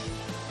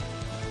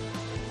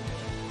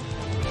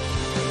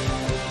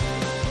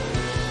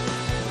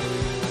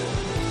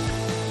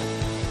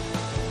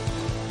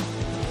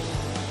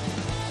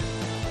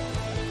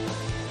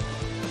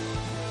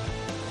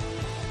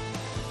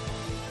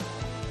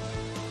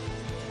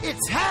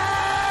 It's